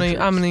have Chargers?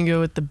 I'm gonna go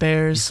with the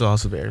Bears. You still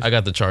also Bears. I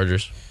got the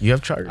Chargers. You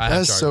have Chargers.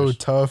 That's so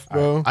tough,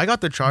 bro. I got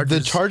the Chargers.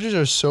 The Chargers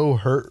are so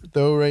hurt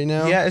though right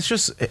now. Yeah, it's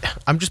just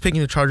I'm just picking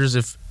the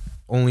Chargers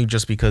only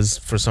just because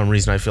for some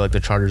reason I feel like the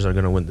Chargers are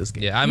going to win this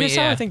game. Yeah, I mean, Here's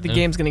how I think the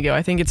game's going to go.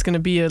 I think it's going to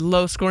be a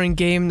low-scoring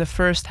game in the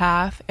first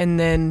half, and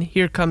then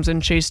here comes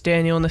in Chase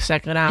Daniel in the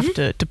second half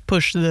to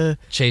push the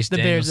Daniel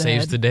Bears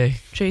saves ahead. the day.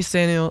 Chase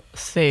Daniel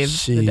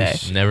saves the day.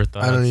 Never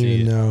thought I don't I'd see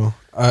even it. know.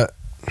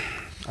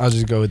 I'll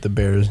just go with the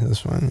Bears. That's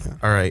fine. Yeah.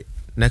 All right.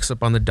 Next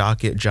up on the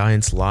docket,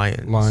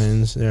 Giants-Lions.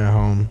 Lions, they're at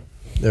home.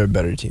 They're a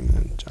better team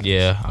than Giants.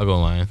 Yeah, I'll go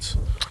Lions.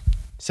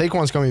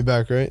 Saquon's coming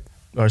back, right?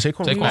 Or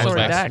Saquon's already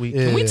back back. this week.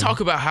 Can we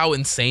talk about how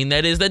insane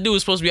that is? That dude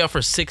was supposed to be out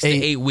for 6 to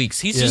 8 weeks.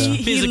 He's just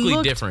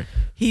physically different.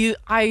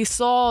 I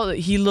saw that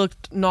he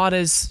looked not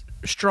as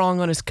strong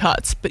on his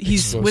cuts, but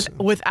he's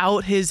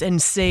without his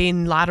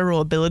insane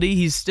lateral ability,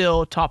 he's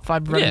still top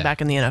 5 running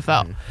back in the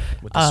NFL.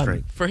 With the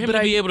strength. For him to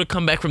be able to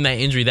come back from that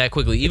injury that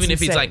quickly, even if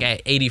he's insane. like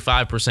at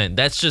 85%,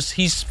 that's just,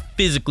 he's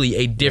physically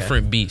a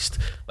different beast.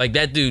 Like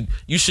that dude,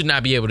 you should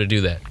not be able to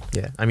do that.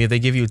 Yeah. I mean, if they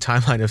give you a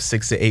timeline of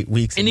 6 to 8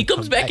 weeks. And he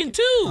comes back in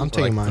 2. I'm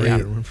taking like my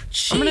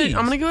three.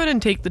 I'm gonna go ahead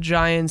and take the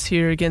Giants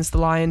here against the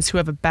Lions, who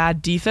have a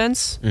bad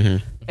defense,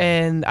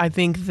 and I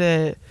think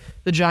that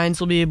the Giants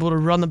will be able to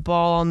run the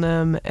ball on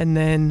them and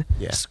then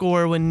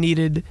score when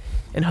needed,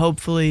 and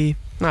hopefully,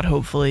 not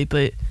hopefully,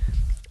 but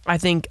I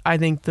think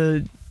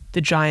the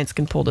Giants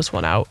can pull this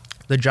one out.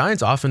 The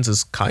Giants' offense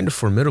is kind of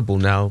formidable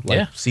now,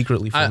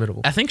 secretly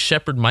formidable. I think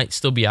Shepard might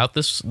still be out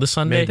this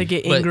Sunday. They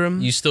get Ingram.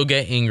 But you still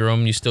get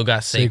Ingram. You still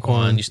got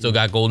Saquon. You still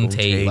got Golden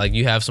Tate. Like,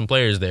 you have some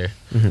players there.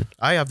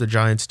 I have the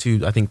Giants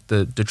too. I think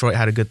the Detroit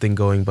had a good thing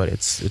going, but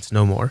it's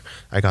no more.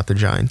 I got the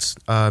Giants.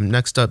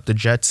 Next up, the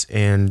Jets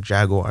and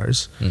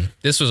Jaguars.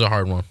 This was a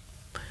hard one.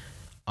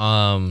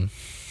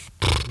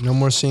 No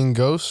more seeing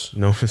ghosts.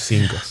 No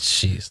seeing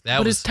ghosts. Jeez,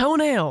 But his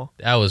toenail.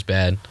 That was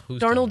bad.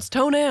 Darnold's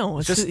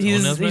toenail.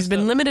 toenail's He's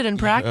been limited in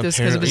practice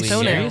because of his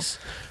Apparently, toenail.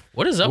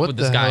 What is up What with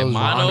the this guy? hell is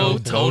Mono, wrong?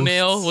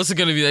 toenail. What's it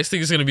gonna be? Next thing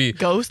is gonna be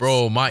Ghosts?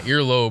 Bro, my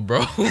earlobe,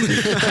 bro.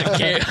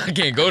 I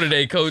can't go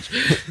today, coach.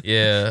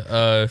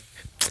 Yeah.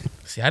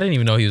 See, I didn't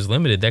even know he was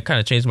limited. That kind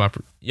of changed my.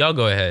 Y'all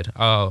go ahead.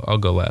 I'll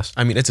go last.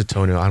 I mean, it's a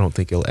toenail. I don't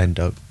think it'll end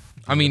up.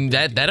 I mean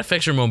that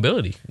affects your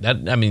mobility.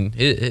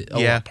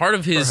 Part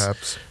of his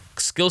perhaps.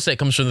 skill set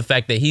comes from the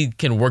fact that he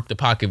can work the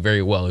pocket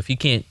very well. If he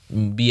can't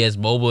be as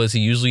mobile as he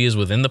usually is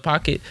within the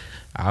pocket,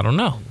 I don't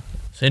know.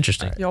 It's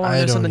interesting. Y'all want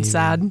to know something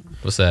sad?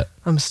 What's that?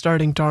 I'm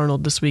starting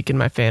Darnold this week in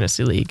my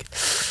fantasy league.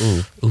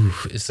 Ooh.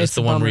 Is this It's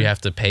the a one bummer. where you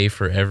have to pay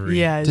for every?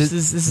 Yeah, this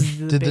is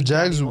the Did the big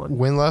Jags daddy one.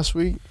 win last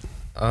week?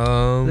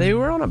 They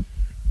were on a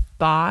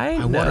bye.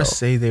 I want to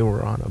say they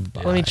were on a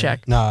bye. Let me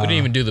check. Nah. We didn't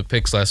even do the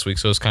picks last week,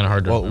 so it's kind of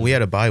hard to. Well, remember. we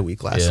had a bye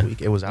week last Yeah.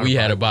 week. It was our We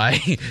bye had a week.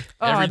 bye.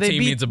 Every they team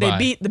beat, needs a bye. They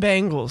beat the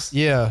Bengals.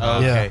 Yeah. Oh,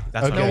 okay. Yeah.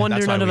 That's okay. No wonder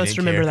That's why none of we us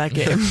didn't remember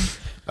care. that game.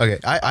 Okay,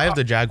 I have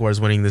the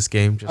Jaguars winning this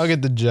game. I'll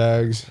get the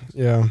Jags.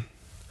 Yeah.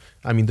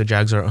 I mean, the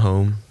Jags are at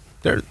home.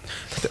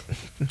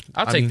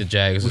 I'll take the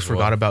Jags. We as well.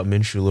 forgot about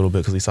Minshew a little bit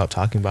because we stopped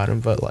talking about him,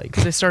 but like,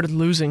 They started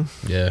losing.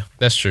 Yeah,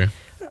 that's true.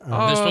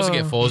 They're supposed to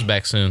get Foles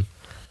back soon.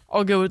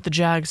 I'll go with the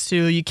Jags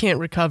too. You can't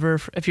recover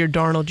if you're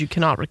Darnold. You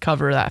cannot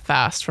recover that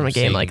fast from a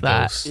game Seeing like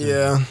that. ghosts.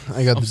 Yeah.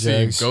 I got I'm the seeing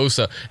Jags. ghosts.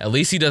 At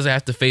least he doesn't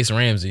have to face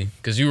Ramsey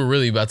because you were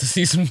really about to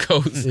see some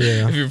ghosts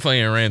Yeah. if you're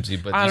playing Ramsey.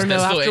 But I don't know.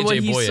 that's still After what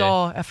AJ he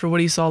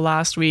Boye. saw,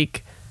 last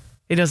week,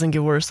 it doesn't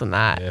get worse than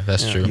that. Yeah,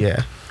 that's true.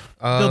 yeah.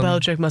 Bill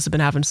Belichick must have been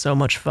having so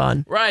much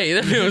fun. Right.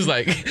 It was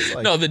like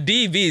no, the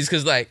DBs,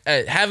 because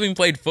having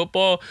played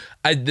football,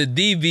 the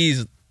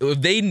DBs,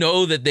 if they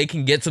know that they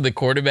can get to the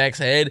quarterback's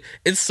head,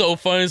 it's so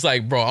fun. It's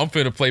like, bro, I'm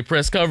finna play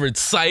press coverage.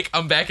 Psych,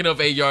 I'm backing up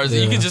 8 yards.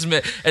 And you can just,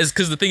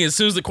 because the thing is, as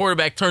soon as the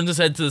quarterback turns his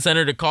head to the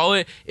center to call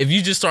it, if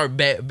you just start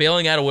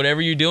bailing out of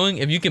whatever you're doing,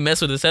 if you can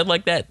mess with his head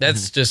like that,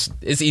 that's just,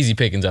 it's easy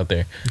pickings out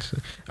there.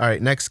 All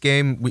right, next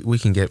game we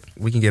can get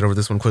over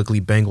this one quickly.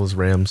 Bengals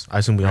Rams. I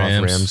assume we all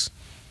have Rams.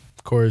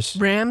 Of course.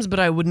 Rams, but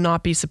I would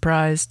not be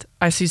surprised.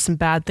 I see some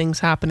bad things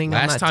happening on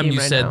Last that time team you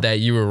right said now. that,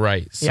 you were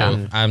right. So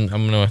Yeah. I'm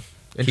gonna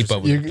keep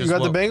up with You it.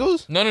 got the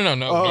Bengals? No. No,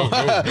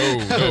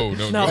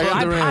 I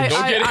got the Rams.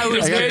 I was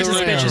Don't get very it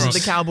suspicious wrong. of the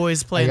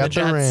Cowboys I playing the got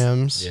the Jets.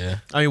 Rams. Yeah.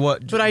 I mean,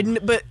 what?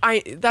 But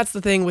that's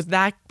the thing with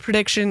that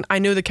prediction. I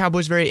know the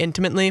Cowboys very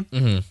intimately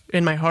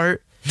in my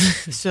heart,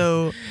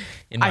 so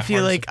In my I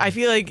feel heart.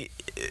 like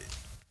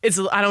it's.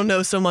 I don't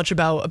know so much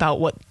about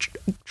what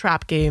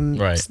trap game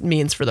Right.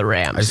 means for the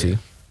Rams. I see.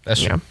 That's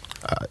true.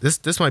 Yeah.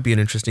 This might be an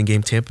interesting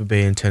game. Tampa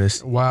Bay and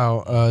Tennessee.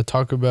 Wow.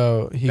 Talk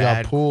about he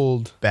Bad got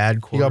pulled. Bad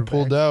He quarterback. got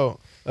pulled out.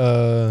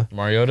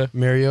 Mariota.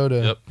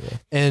 Yep.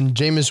 And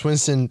Jameis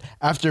Winston,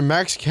 after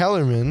Max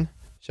Kellerman,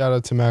 shout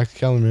out to Max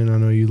Kellerman, I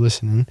know you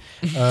listening,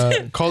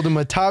 called him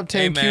a top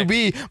 10 Hey, Max.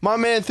 QB. My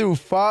man threw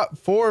 4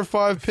 or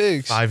 5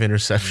 picks. 5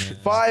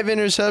 interceptions. 5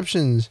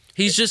 interceptions.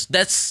 He's just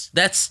that's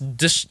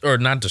or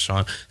not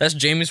Deshaun. That's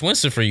Jameis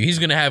Winston for you. He's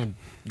gonna have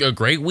a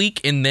great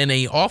week and then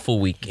a awful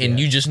week, and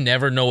you just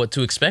never know what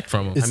to expect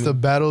from him. It's the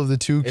battle of the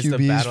two it's the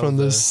QBs battle from of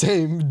the the-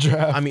 same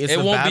draft. I mean, it's It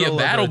the won't be a of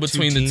battle the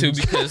between the two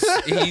teams.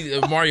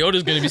 because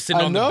Mariota's going to be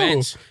sitting I on the know,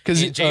 bench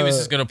 'cause, and Jameis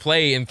is going to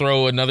play and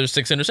throw another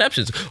 6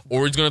 interceptions,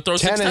 or he's going to throw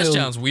 6 Tannehill-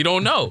 touchdowns. We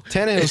don't know.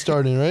 Tannehill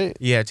starting, right?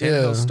 Yeah,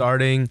 Tannehill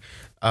starting.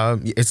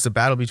 It's the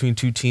battle between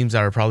two teams that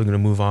are probably going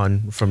to move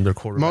on from their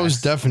quarterbacks Most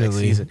next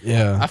definitely. season.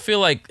 Yeah. I feel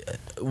like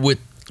with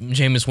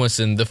Jameis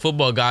Winston, the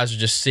football guys are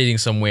just sitting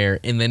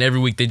somewhere, and then every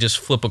week they just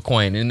flip a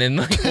coin, and then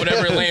like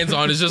whatever it lands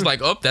on is just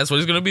like, oh, that's what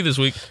it's going to be this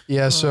week.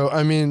 Yeah, so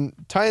I mean,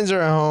 Titans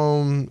are at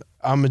home.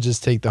 I'm gonna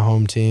just take the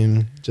home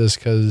team just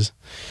because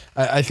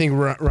I think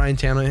Ryan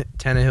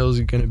Tannehill is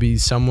gonna be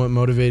somewhat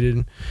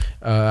motivated.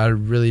 I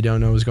really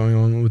don't know what's going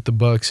on with the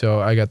Bucs, so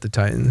I got the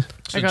Titans.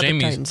 So I got the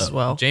Titans as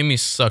well. Jamie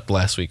sucked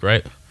last week,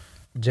 right?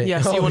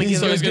 Yeah, so you wanna he's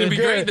give him- He's going to be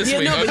great this Yeah,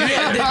 week. no, but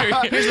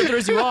Okay. here's what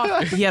throws you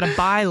off. He had a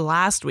bye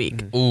last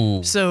week,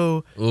 Ooh,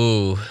 so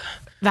ooh.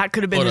 that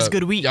could have been Hold his up.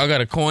 good week. Y'all got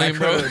a coin,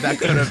 bro? That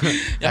could have.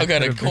 Y'all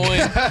got a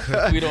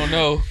coin? We don't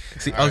know.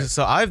 See,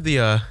 so I have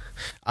the.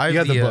 I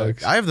got have the the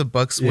Bucs. I have the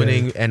Bucks Yeah.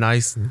 winning, and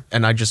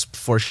I just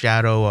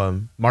foreshadow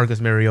Marcus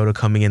Mariota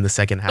coming in the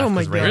second half Oh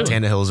my because Ryan God.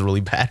 Tannehill is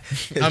really bad.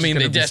 I mean,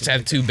 they just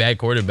have 2 bad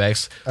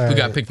quarterbacks who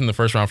got picked in the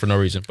first round for no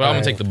reason. But I'm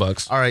going to take the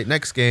Bucks. All right,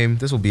 next game.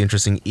 This will be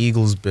interesting.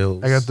 Eagles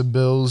Bills. I got the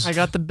Bills. I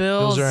got the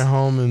Bills Bills. are at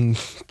home and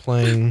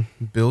playing.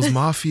 Bills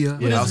Mafia.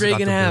 What does I also got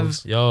Reagan the have?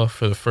 Bills. Y'all,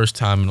 for the first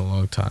time in a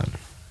long time.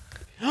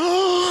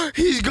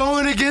 He's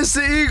going against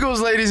the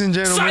Eagles, ladies and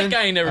gentlemen. Psych,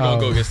 I ain't never going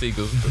to go against the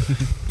Eagles.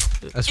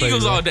 That's right,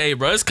 Eagles bro. all day,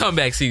 bro. It's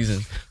comeback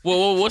season.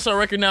 Well, what's our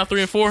record now?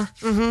 3-4?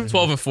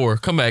 12-4.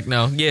 Come back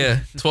now. Yeah,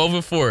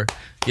 12-4.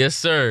 Yes,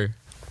 sir.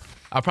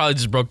 I probably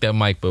just broke that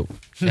mic, but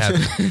it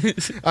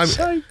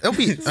happened. It'll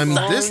be. I mean,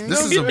 this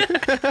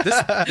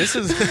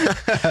is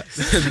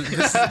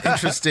an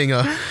interesting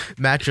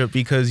matchup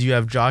because you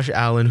have Josh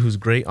Allen, who's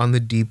great on the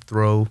deep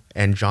throw,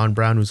 and John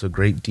Brown, who's a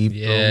great deep throw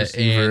Yeah,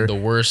 receiver. and the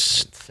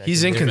worst.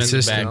 He's defensive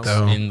inconsistent, backs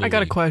though. in the I got a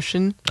league.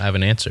 question. I have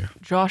an answer.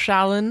 Josh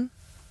Allen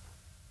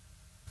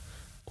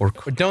or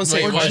Don't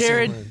say Wait, or what?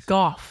 Jared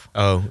Goff?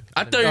 oh,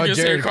 I thought you were going to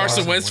say Jared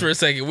Carson Goff. Wentz for a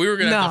second. We were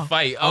going to have No. to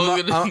fight. I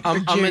was gonna,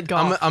 I'm Jared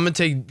Goff. gonna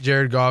take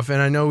Jared Goff, and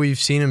I know we've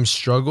seen him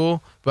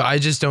struggle, but I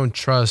just don't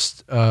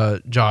trust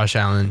Josh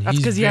Allen. That's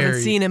because you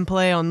haven't seen him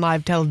play on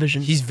live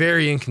television. He's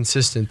very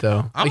inconsistent,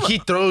 though. He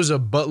throws a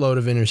buttload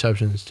of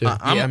interceptions too.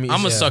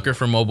 I'm a sucker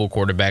for mobile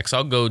quarterbacks.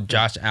 I'll go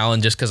Josh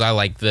Allen just because I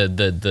like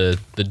the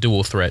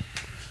dual threat.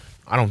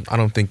 I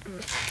don't think.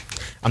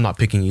 I'm not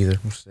picking either.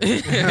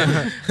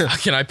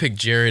 Can I pick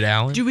Jared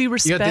Allen? Do we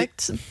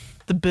respect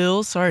the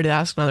Bills? Sorry to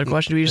ask another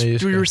question.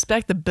 Do we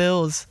respect the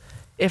Bills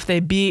if they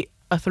beat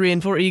a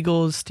 3-4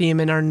 Eagles team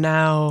and are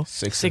now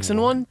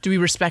 6-1? Do we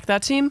respect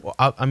that team? Well,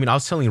 I mean, I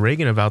was telling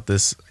Reagan about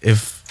this.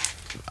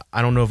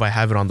 I don't know if I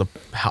have it on the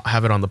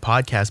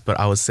podcast, but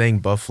I was saying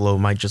Buffalo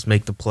might just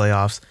make the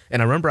playoffs.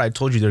 And I remember I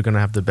told you they're going to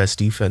have the best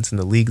defense in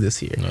the league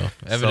this year. No,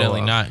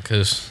 evidently not,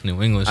 because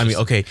New England's I mean,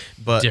 okay,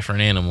 but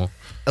different animal.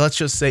 Let's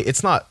just say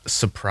it's not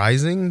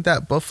surprising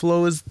that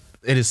Buffalo is.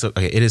 It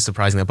is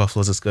surprising that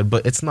Buffalo's this good,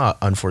 but it's not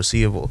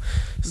unforeseeable.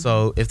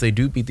 So if they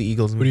do beat the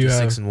Eagles and move to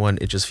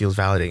 6-1, it just feels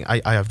validating.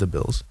 I have the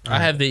Bills. I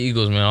have the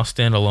Eagles, man. I'll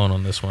stand alone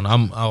on this one.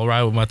 I'll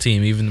ride with my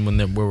team even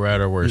when we're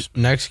at our worst.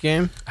 Next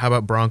game, how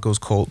about Broncos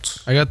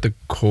Colts? I got the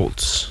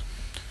Colts.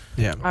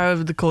 Yeah, I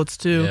have the Colts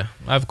too. Yeah,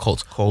 I have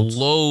Colts.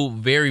 Low,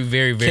 very,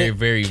 very, very,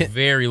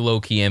 very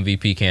low key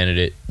MVP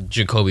candidate,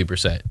 Jacoby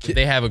Brissett.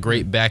 They have a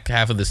great back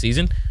half of the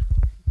season.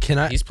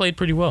 He's played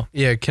pretty well.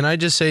 Yeah, can I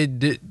just say,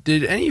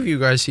 did any of you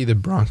guys see the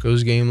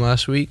Broncos game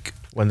last week?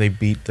 When they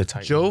beat the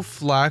Titans? Joe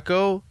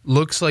Flacco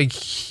looks like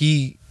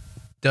he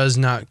does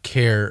not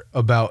care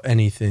about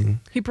anything.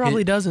 He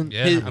probably doesn't.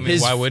 Yeah,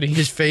 why would he?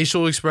 His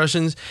facial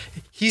expressions,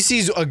 he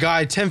sees a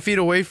guy 10 feet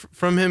away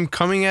from him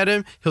coming at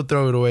him, he'll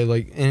throw it away,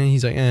 and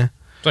he's like, eh.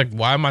 It's like,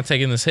 why am I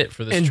taking this hit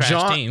for this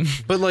trash team?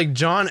 But like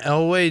John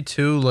Elway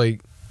too,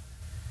 like,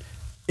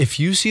 if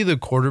you see the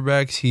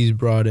quarterbacks he's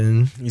brought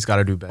in, he's got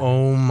to do better.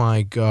 Oh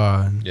my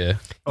God! Yeah,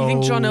 you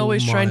think John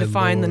Elway's trying to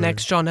find the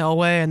next John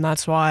Elway, and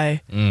that's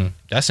why?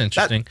 That's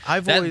interesting.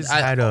 I've always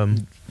had a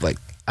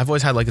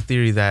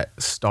theory that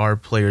star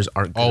players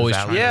aren't good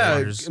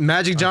always.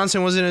 Magic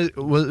Johnson wasn't.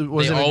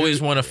 They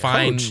always want to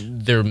find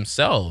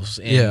themselves,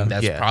 and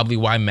that's probably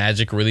why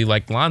Magic really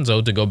liked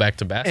Lonzo to go back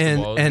to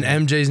basketball. And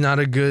MJ's not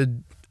a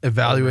good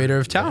evaluator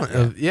of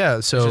talent.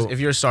 So if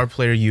you're a star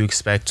player, you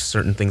expect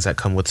certain things that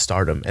come with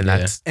stardom,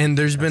 and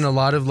there's been a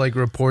lot of like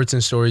reports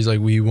and stories like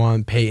we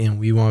want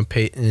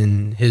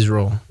Peyton his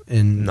role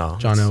in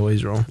John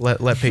Elway's role.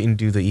 Let Peyton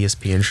do the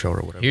ESPN show or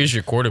whatever. Here's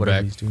your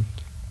quarterback,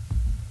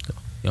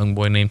 young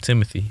boy named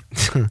Timothy.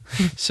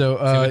 So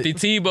Timothy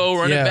Tebow,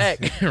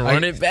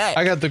 run it back.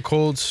 I got the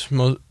Colts.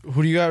 Who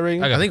do you got,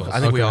 Reagan? I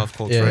think we all have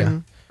Colts,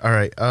 right? All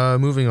right,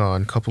 moving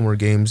on. Couple more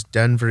games.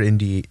 Denver,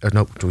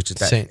 which is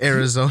that? Saints.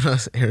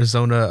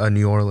 Arizona,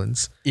 New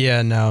Orleans.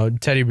 Yeah, no,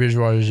 Teddy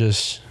Bridgewater's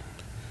just...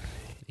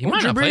 He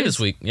might not play this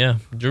week. Yeah,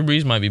 Drew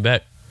Brees might be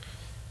back.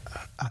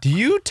 Do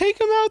you take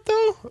him out,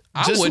 though?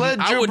 Let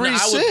Drew Brees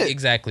sit.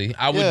 Exactly.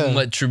 I wouldn't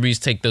let Drew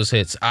Brees take those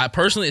hits. I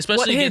personally,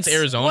 especially against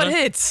Arizona. What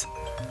hits?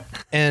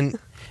 And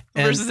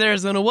versus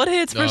Arizona. What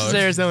hits versus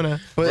Arizona?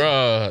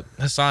 Bruh,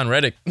 Hassan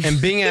Reddick. And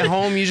being at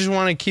home, you just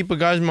want to keep a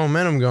guy's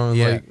momentum going.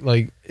 Yeah.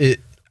 Like it...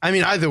 I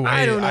mean, either way,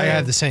 I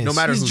have the Saints. No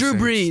matter He's Drew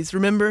Brees,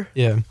 remember?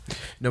 Yeah.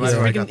 No matter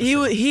what.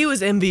 He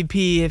was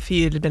MVP if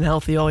he had been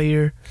healthy all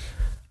year.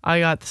 I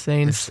got the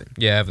Saints.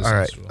 Yeah, I have the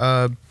Saints.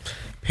 All right.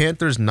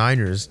 Panthers,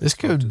 Niners. This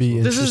could be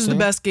interesting. This is the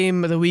best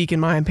game of the week, in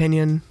my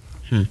opinion.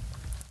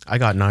 I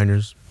got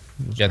Niners.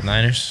 You got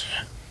Niners?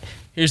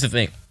 Here's the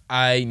thing.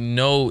 I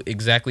know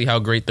exactly how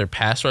great their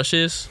pass rush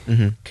is.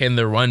 Can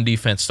their run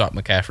defense stop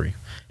McCaffrey?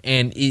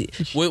 And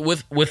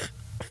with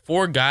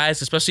four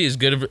guys, especially as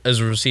good as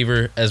a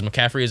receiver as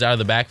McCaffrey is out of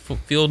the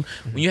backfield,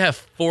 when you have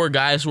four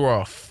guys who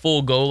are a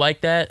full go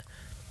like that,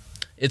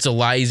 it's a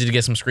lot easier to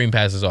get some screen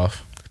passes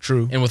off.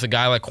 True. And with a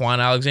guy like Quan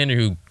Alexander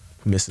who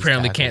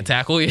apparently can't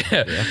tackle,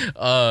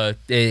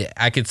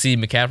 I could see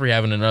McCaffrey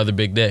having another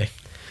big day.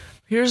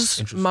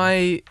 Here's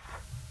my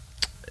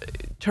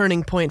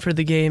turning point for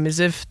the game is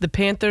if the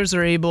Panthers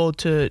are able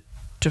to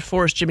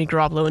force Jimmy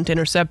Garoppolo into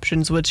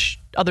interceptions, which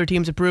other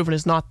teams have proven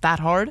is not that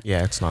hard.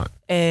 Yeah, it's not.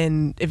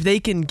 And if they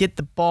can get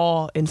the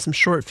ball in some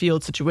short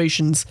field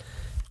situations,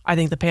 I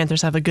think the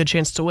Panthers have a good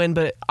chance to win.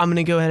 But I'm going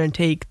to go ahead and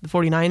take the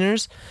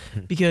 49ers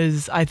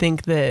because I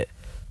think that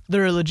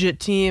they're a legit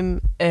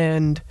team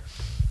and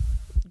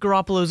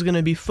Garoppolo is going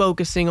to be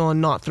focusing on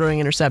not throwing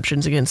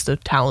interceptions against a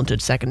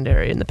talented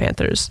secondary in the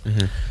Panthers.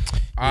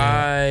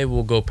 I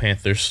will go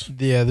Panthers.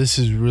 Yeah, this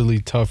is really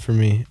tough for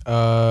me.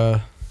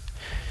 I'm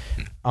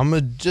going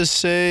to just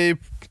say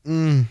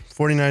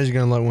 49ers are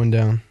going to let one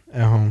down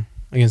at home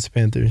against the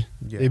Panthers.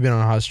 Yeah. They've been on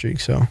a hot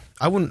streak, so.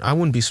 I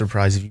wouldn't be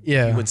surprised if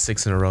you win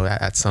 6 in a row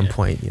at some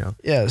point, Yeah,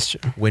 that's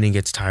true. Winning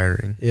gets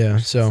tiring. Yeah,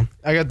 so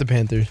I got the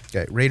Panthers.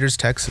 Okay, Raiders,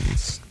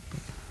 Texans.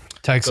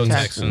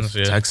 Texans.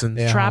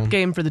 Yeah. Trap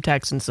game for the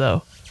Texans,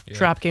 though. Yeah.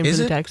 Trap game for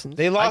the Texans.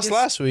 They lost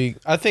last week.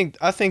 I think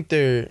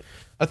they're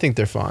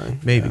fine.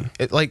 Maybe.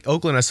 Yeah.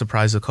 Oakland has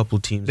surprised a couple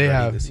teams. They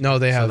have. No,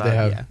 they have.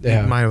 They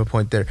have. Might have a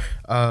point there.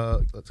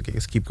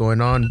 Let's keep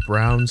going on.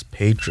 Browns,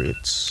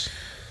 Patriots.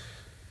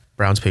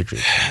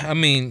 I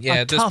mean,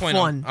 at this point,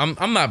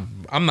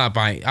 I'm not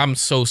buying. I'm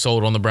so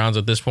sold on the Browns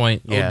at this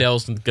point. Yeah.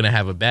 Odell's gonna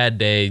have a bad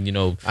day.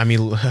 I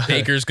mean,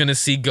 Baker's gonna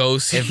see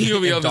ghosts.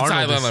 He'll be on the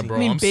sideline, like, bro. I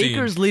mean,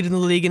 Baker's leading the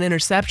league in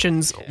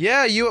interceptions.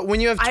 Yeah,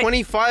 when you have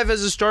 25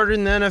 as a starter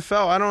in the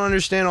NFL, I don't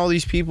understand all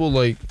these people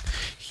like.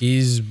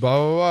 he's blah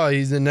blah blah.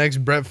 He's the next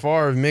Brett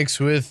Favre mixed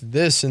with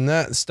this and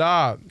that.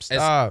 Stop.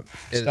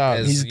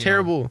 He's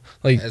terrible.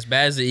 As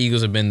bad as the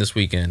Eagles have been this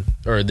weekend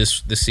or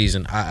this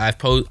season, I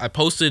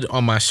posted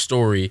on my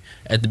story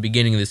at the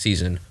beginning of the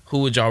season. Who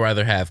would y'all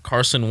rather have,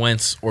 Carson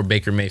Wentz or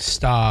Baker Mayfield?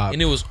 Stop.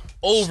 And it was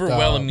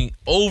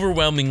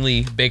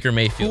overwhelmingly Baker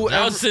Mayfield.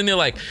 I was sitting there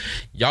like,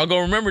 y'all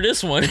gonna remember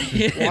this one.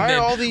 Why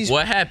are all these?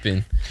 What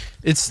happened?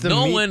 It's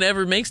no one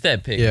ever makes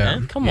that pick,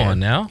 man. Come on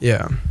now.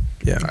 Yeah.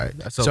 All right.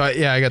 So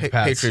I got the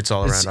Pats. Patriots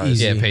all It's around.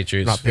 easy. Yeah,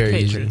 Patriots. Not very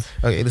Patriots.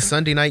 easy. Okay, the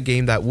Sunday night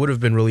game that would have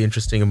been really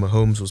interesting if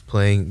Mahomes was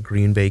playing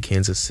Green Bay,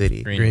 Kansas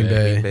City. Green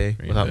Bay.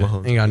 Without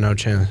Mahomes. Ain't got no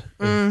chance,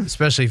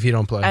 especially if he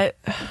don't play.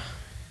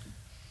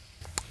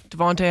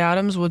 Devontae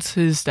Adams, what's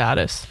his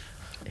status?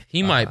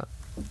 He might.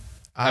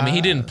 I mean,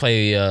 he didn't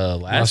play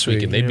last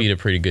week, and they beat a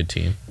pretty good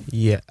team.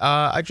 Yeah.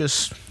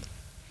 It's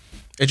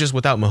just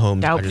without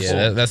Mahomes.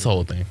 Doubtful. That's the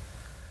whole thing.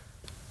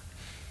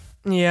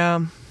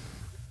 Yeah.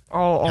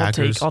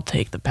 I'll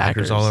take the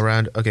Packers. all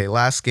around. Okay,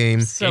 last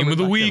game. So Game of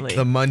the week. reluctantly.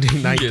 The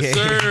Monday night game. Yes,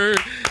 sir.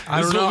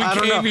 I don't know.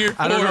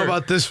 I don't know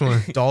about this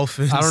one.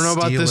 Dolphins. I don't know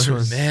about this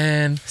Steelers. one.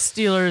 Man.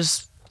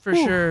 Steelers for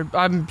sure.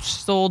 I'm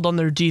sold on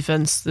their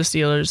defense. The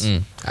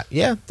Steelers.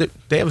 Yeah,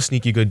 they have a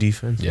sneaky good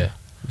defense. Yeah.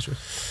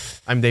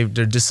 I mean,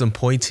 they're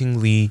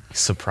disappointingly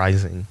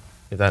surprising,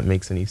 if that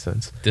makes any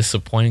sense.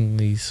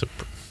 Disappointingly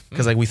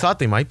Because we thought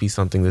they might be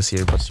something this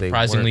year, but they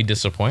surprisingly weren't.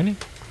 disappointing.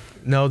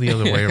 No, the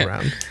other way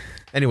around.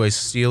 Anyways,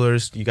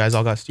 Steelers. You guys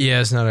all got Steelers.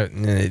 Yeah, it's not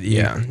a.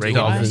 Yeah, Reagan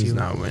Dolphins has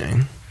not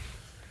winning.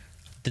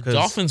 The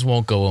Dolphins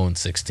won't go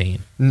 0-16.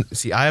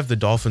 See, I have the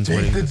Dolphins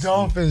winning. Pick the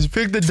Dolphins.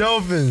 Pick the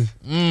Dolphins.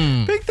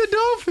 Pick the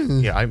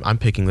Dolphins. Yeah, I'm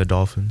picking the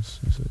Dolphins.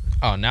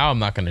 Oh, now I'm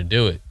not going to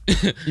do it.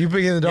 You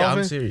picking the Yeah, I'm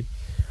Dolphins? serious.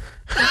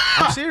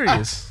 I'm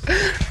serious.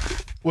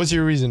 What's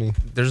your reasoning?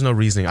 There's no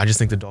reasoning. I just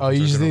think the Dolphins. Oh,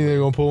 you are just gonna think win. they're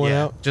gonna pull one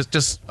Yeah, out?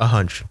 just a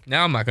hunch.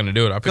 Now I'm not going to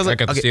do it. I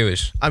got the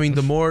Steelers. I mean,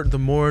 the more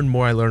and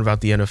more I learn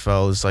about the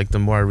NFL is the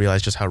more I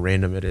realize just how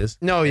random it is.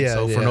 No, yeah.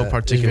 So for no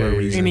particular it's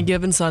very- reason. Any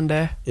given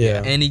Sunday.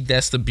 Yeah,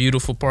 That's the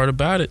beautiful part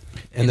about it.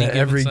 and that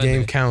every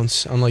game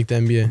counts, unlike the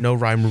NBA. No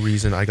rhyme or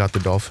reason. I got the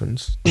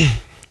Dolphins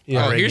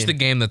Yeah, Here's the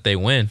game that they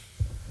win.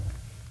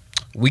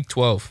 Week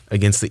 12.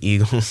 against the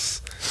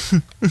Eagles.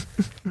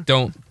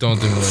 Don't do me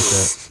like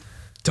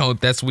that.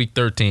 That's week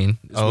 13.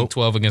 It's week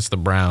 12 against the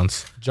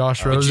Browns.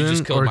 Josh But you just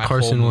Rosen killed or my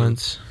Carson whole mood.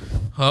 Wentz?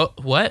 Huh?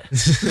 What?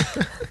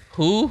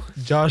 Who?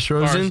 Josh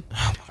Rosen.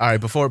 All right,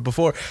 before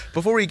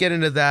we get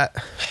into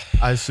that,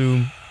 I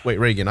assume. Wait,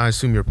 Reagan. I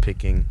assume you're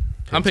picking.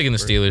 I'm picking the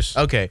Steelers.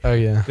 Okay. Oh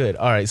yeah. Good.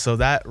 All right. So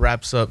that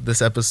wraps up this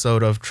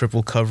episode of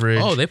Triple Coverage.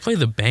 Oh, they play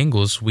the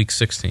Bengals week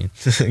 16.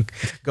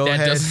 Go That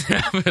ahead. doesn't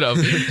wrap it up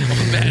on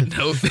that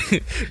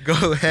note.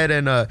 Go ahead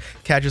and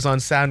catch us on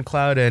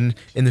SoundCloud and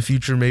in the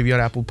future maybe on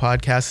Apple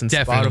Podcasts and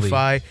Definitely.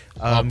 Spotify. All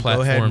Go ahead and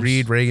platforms.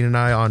 read Reagan and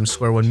I on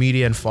Square One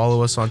Media and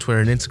follow us on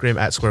Twitter and Instagram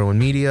at Square One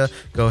Media.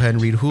 Go ahead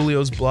and read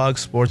Julio's blog,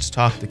 Sports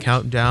Talk, The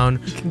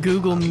Countdown. You can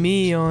Google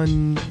me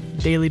on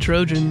Daily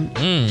Trojan.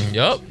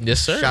 Yup. Yes,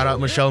 sir. Shout out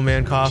Michelle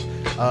Mankoff.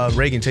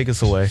 Reagan, take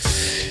us away.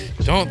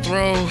 Don't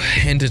throw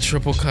into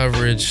triple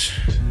coverage.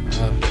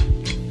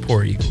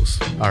 Poor Eagles.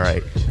 All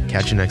right.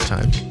 Catch you next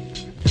time.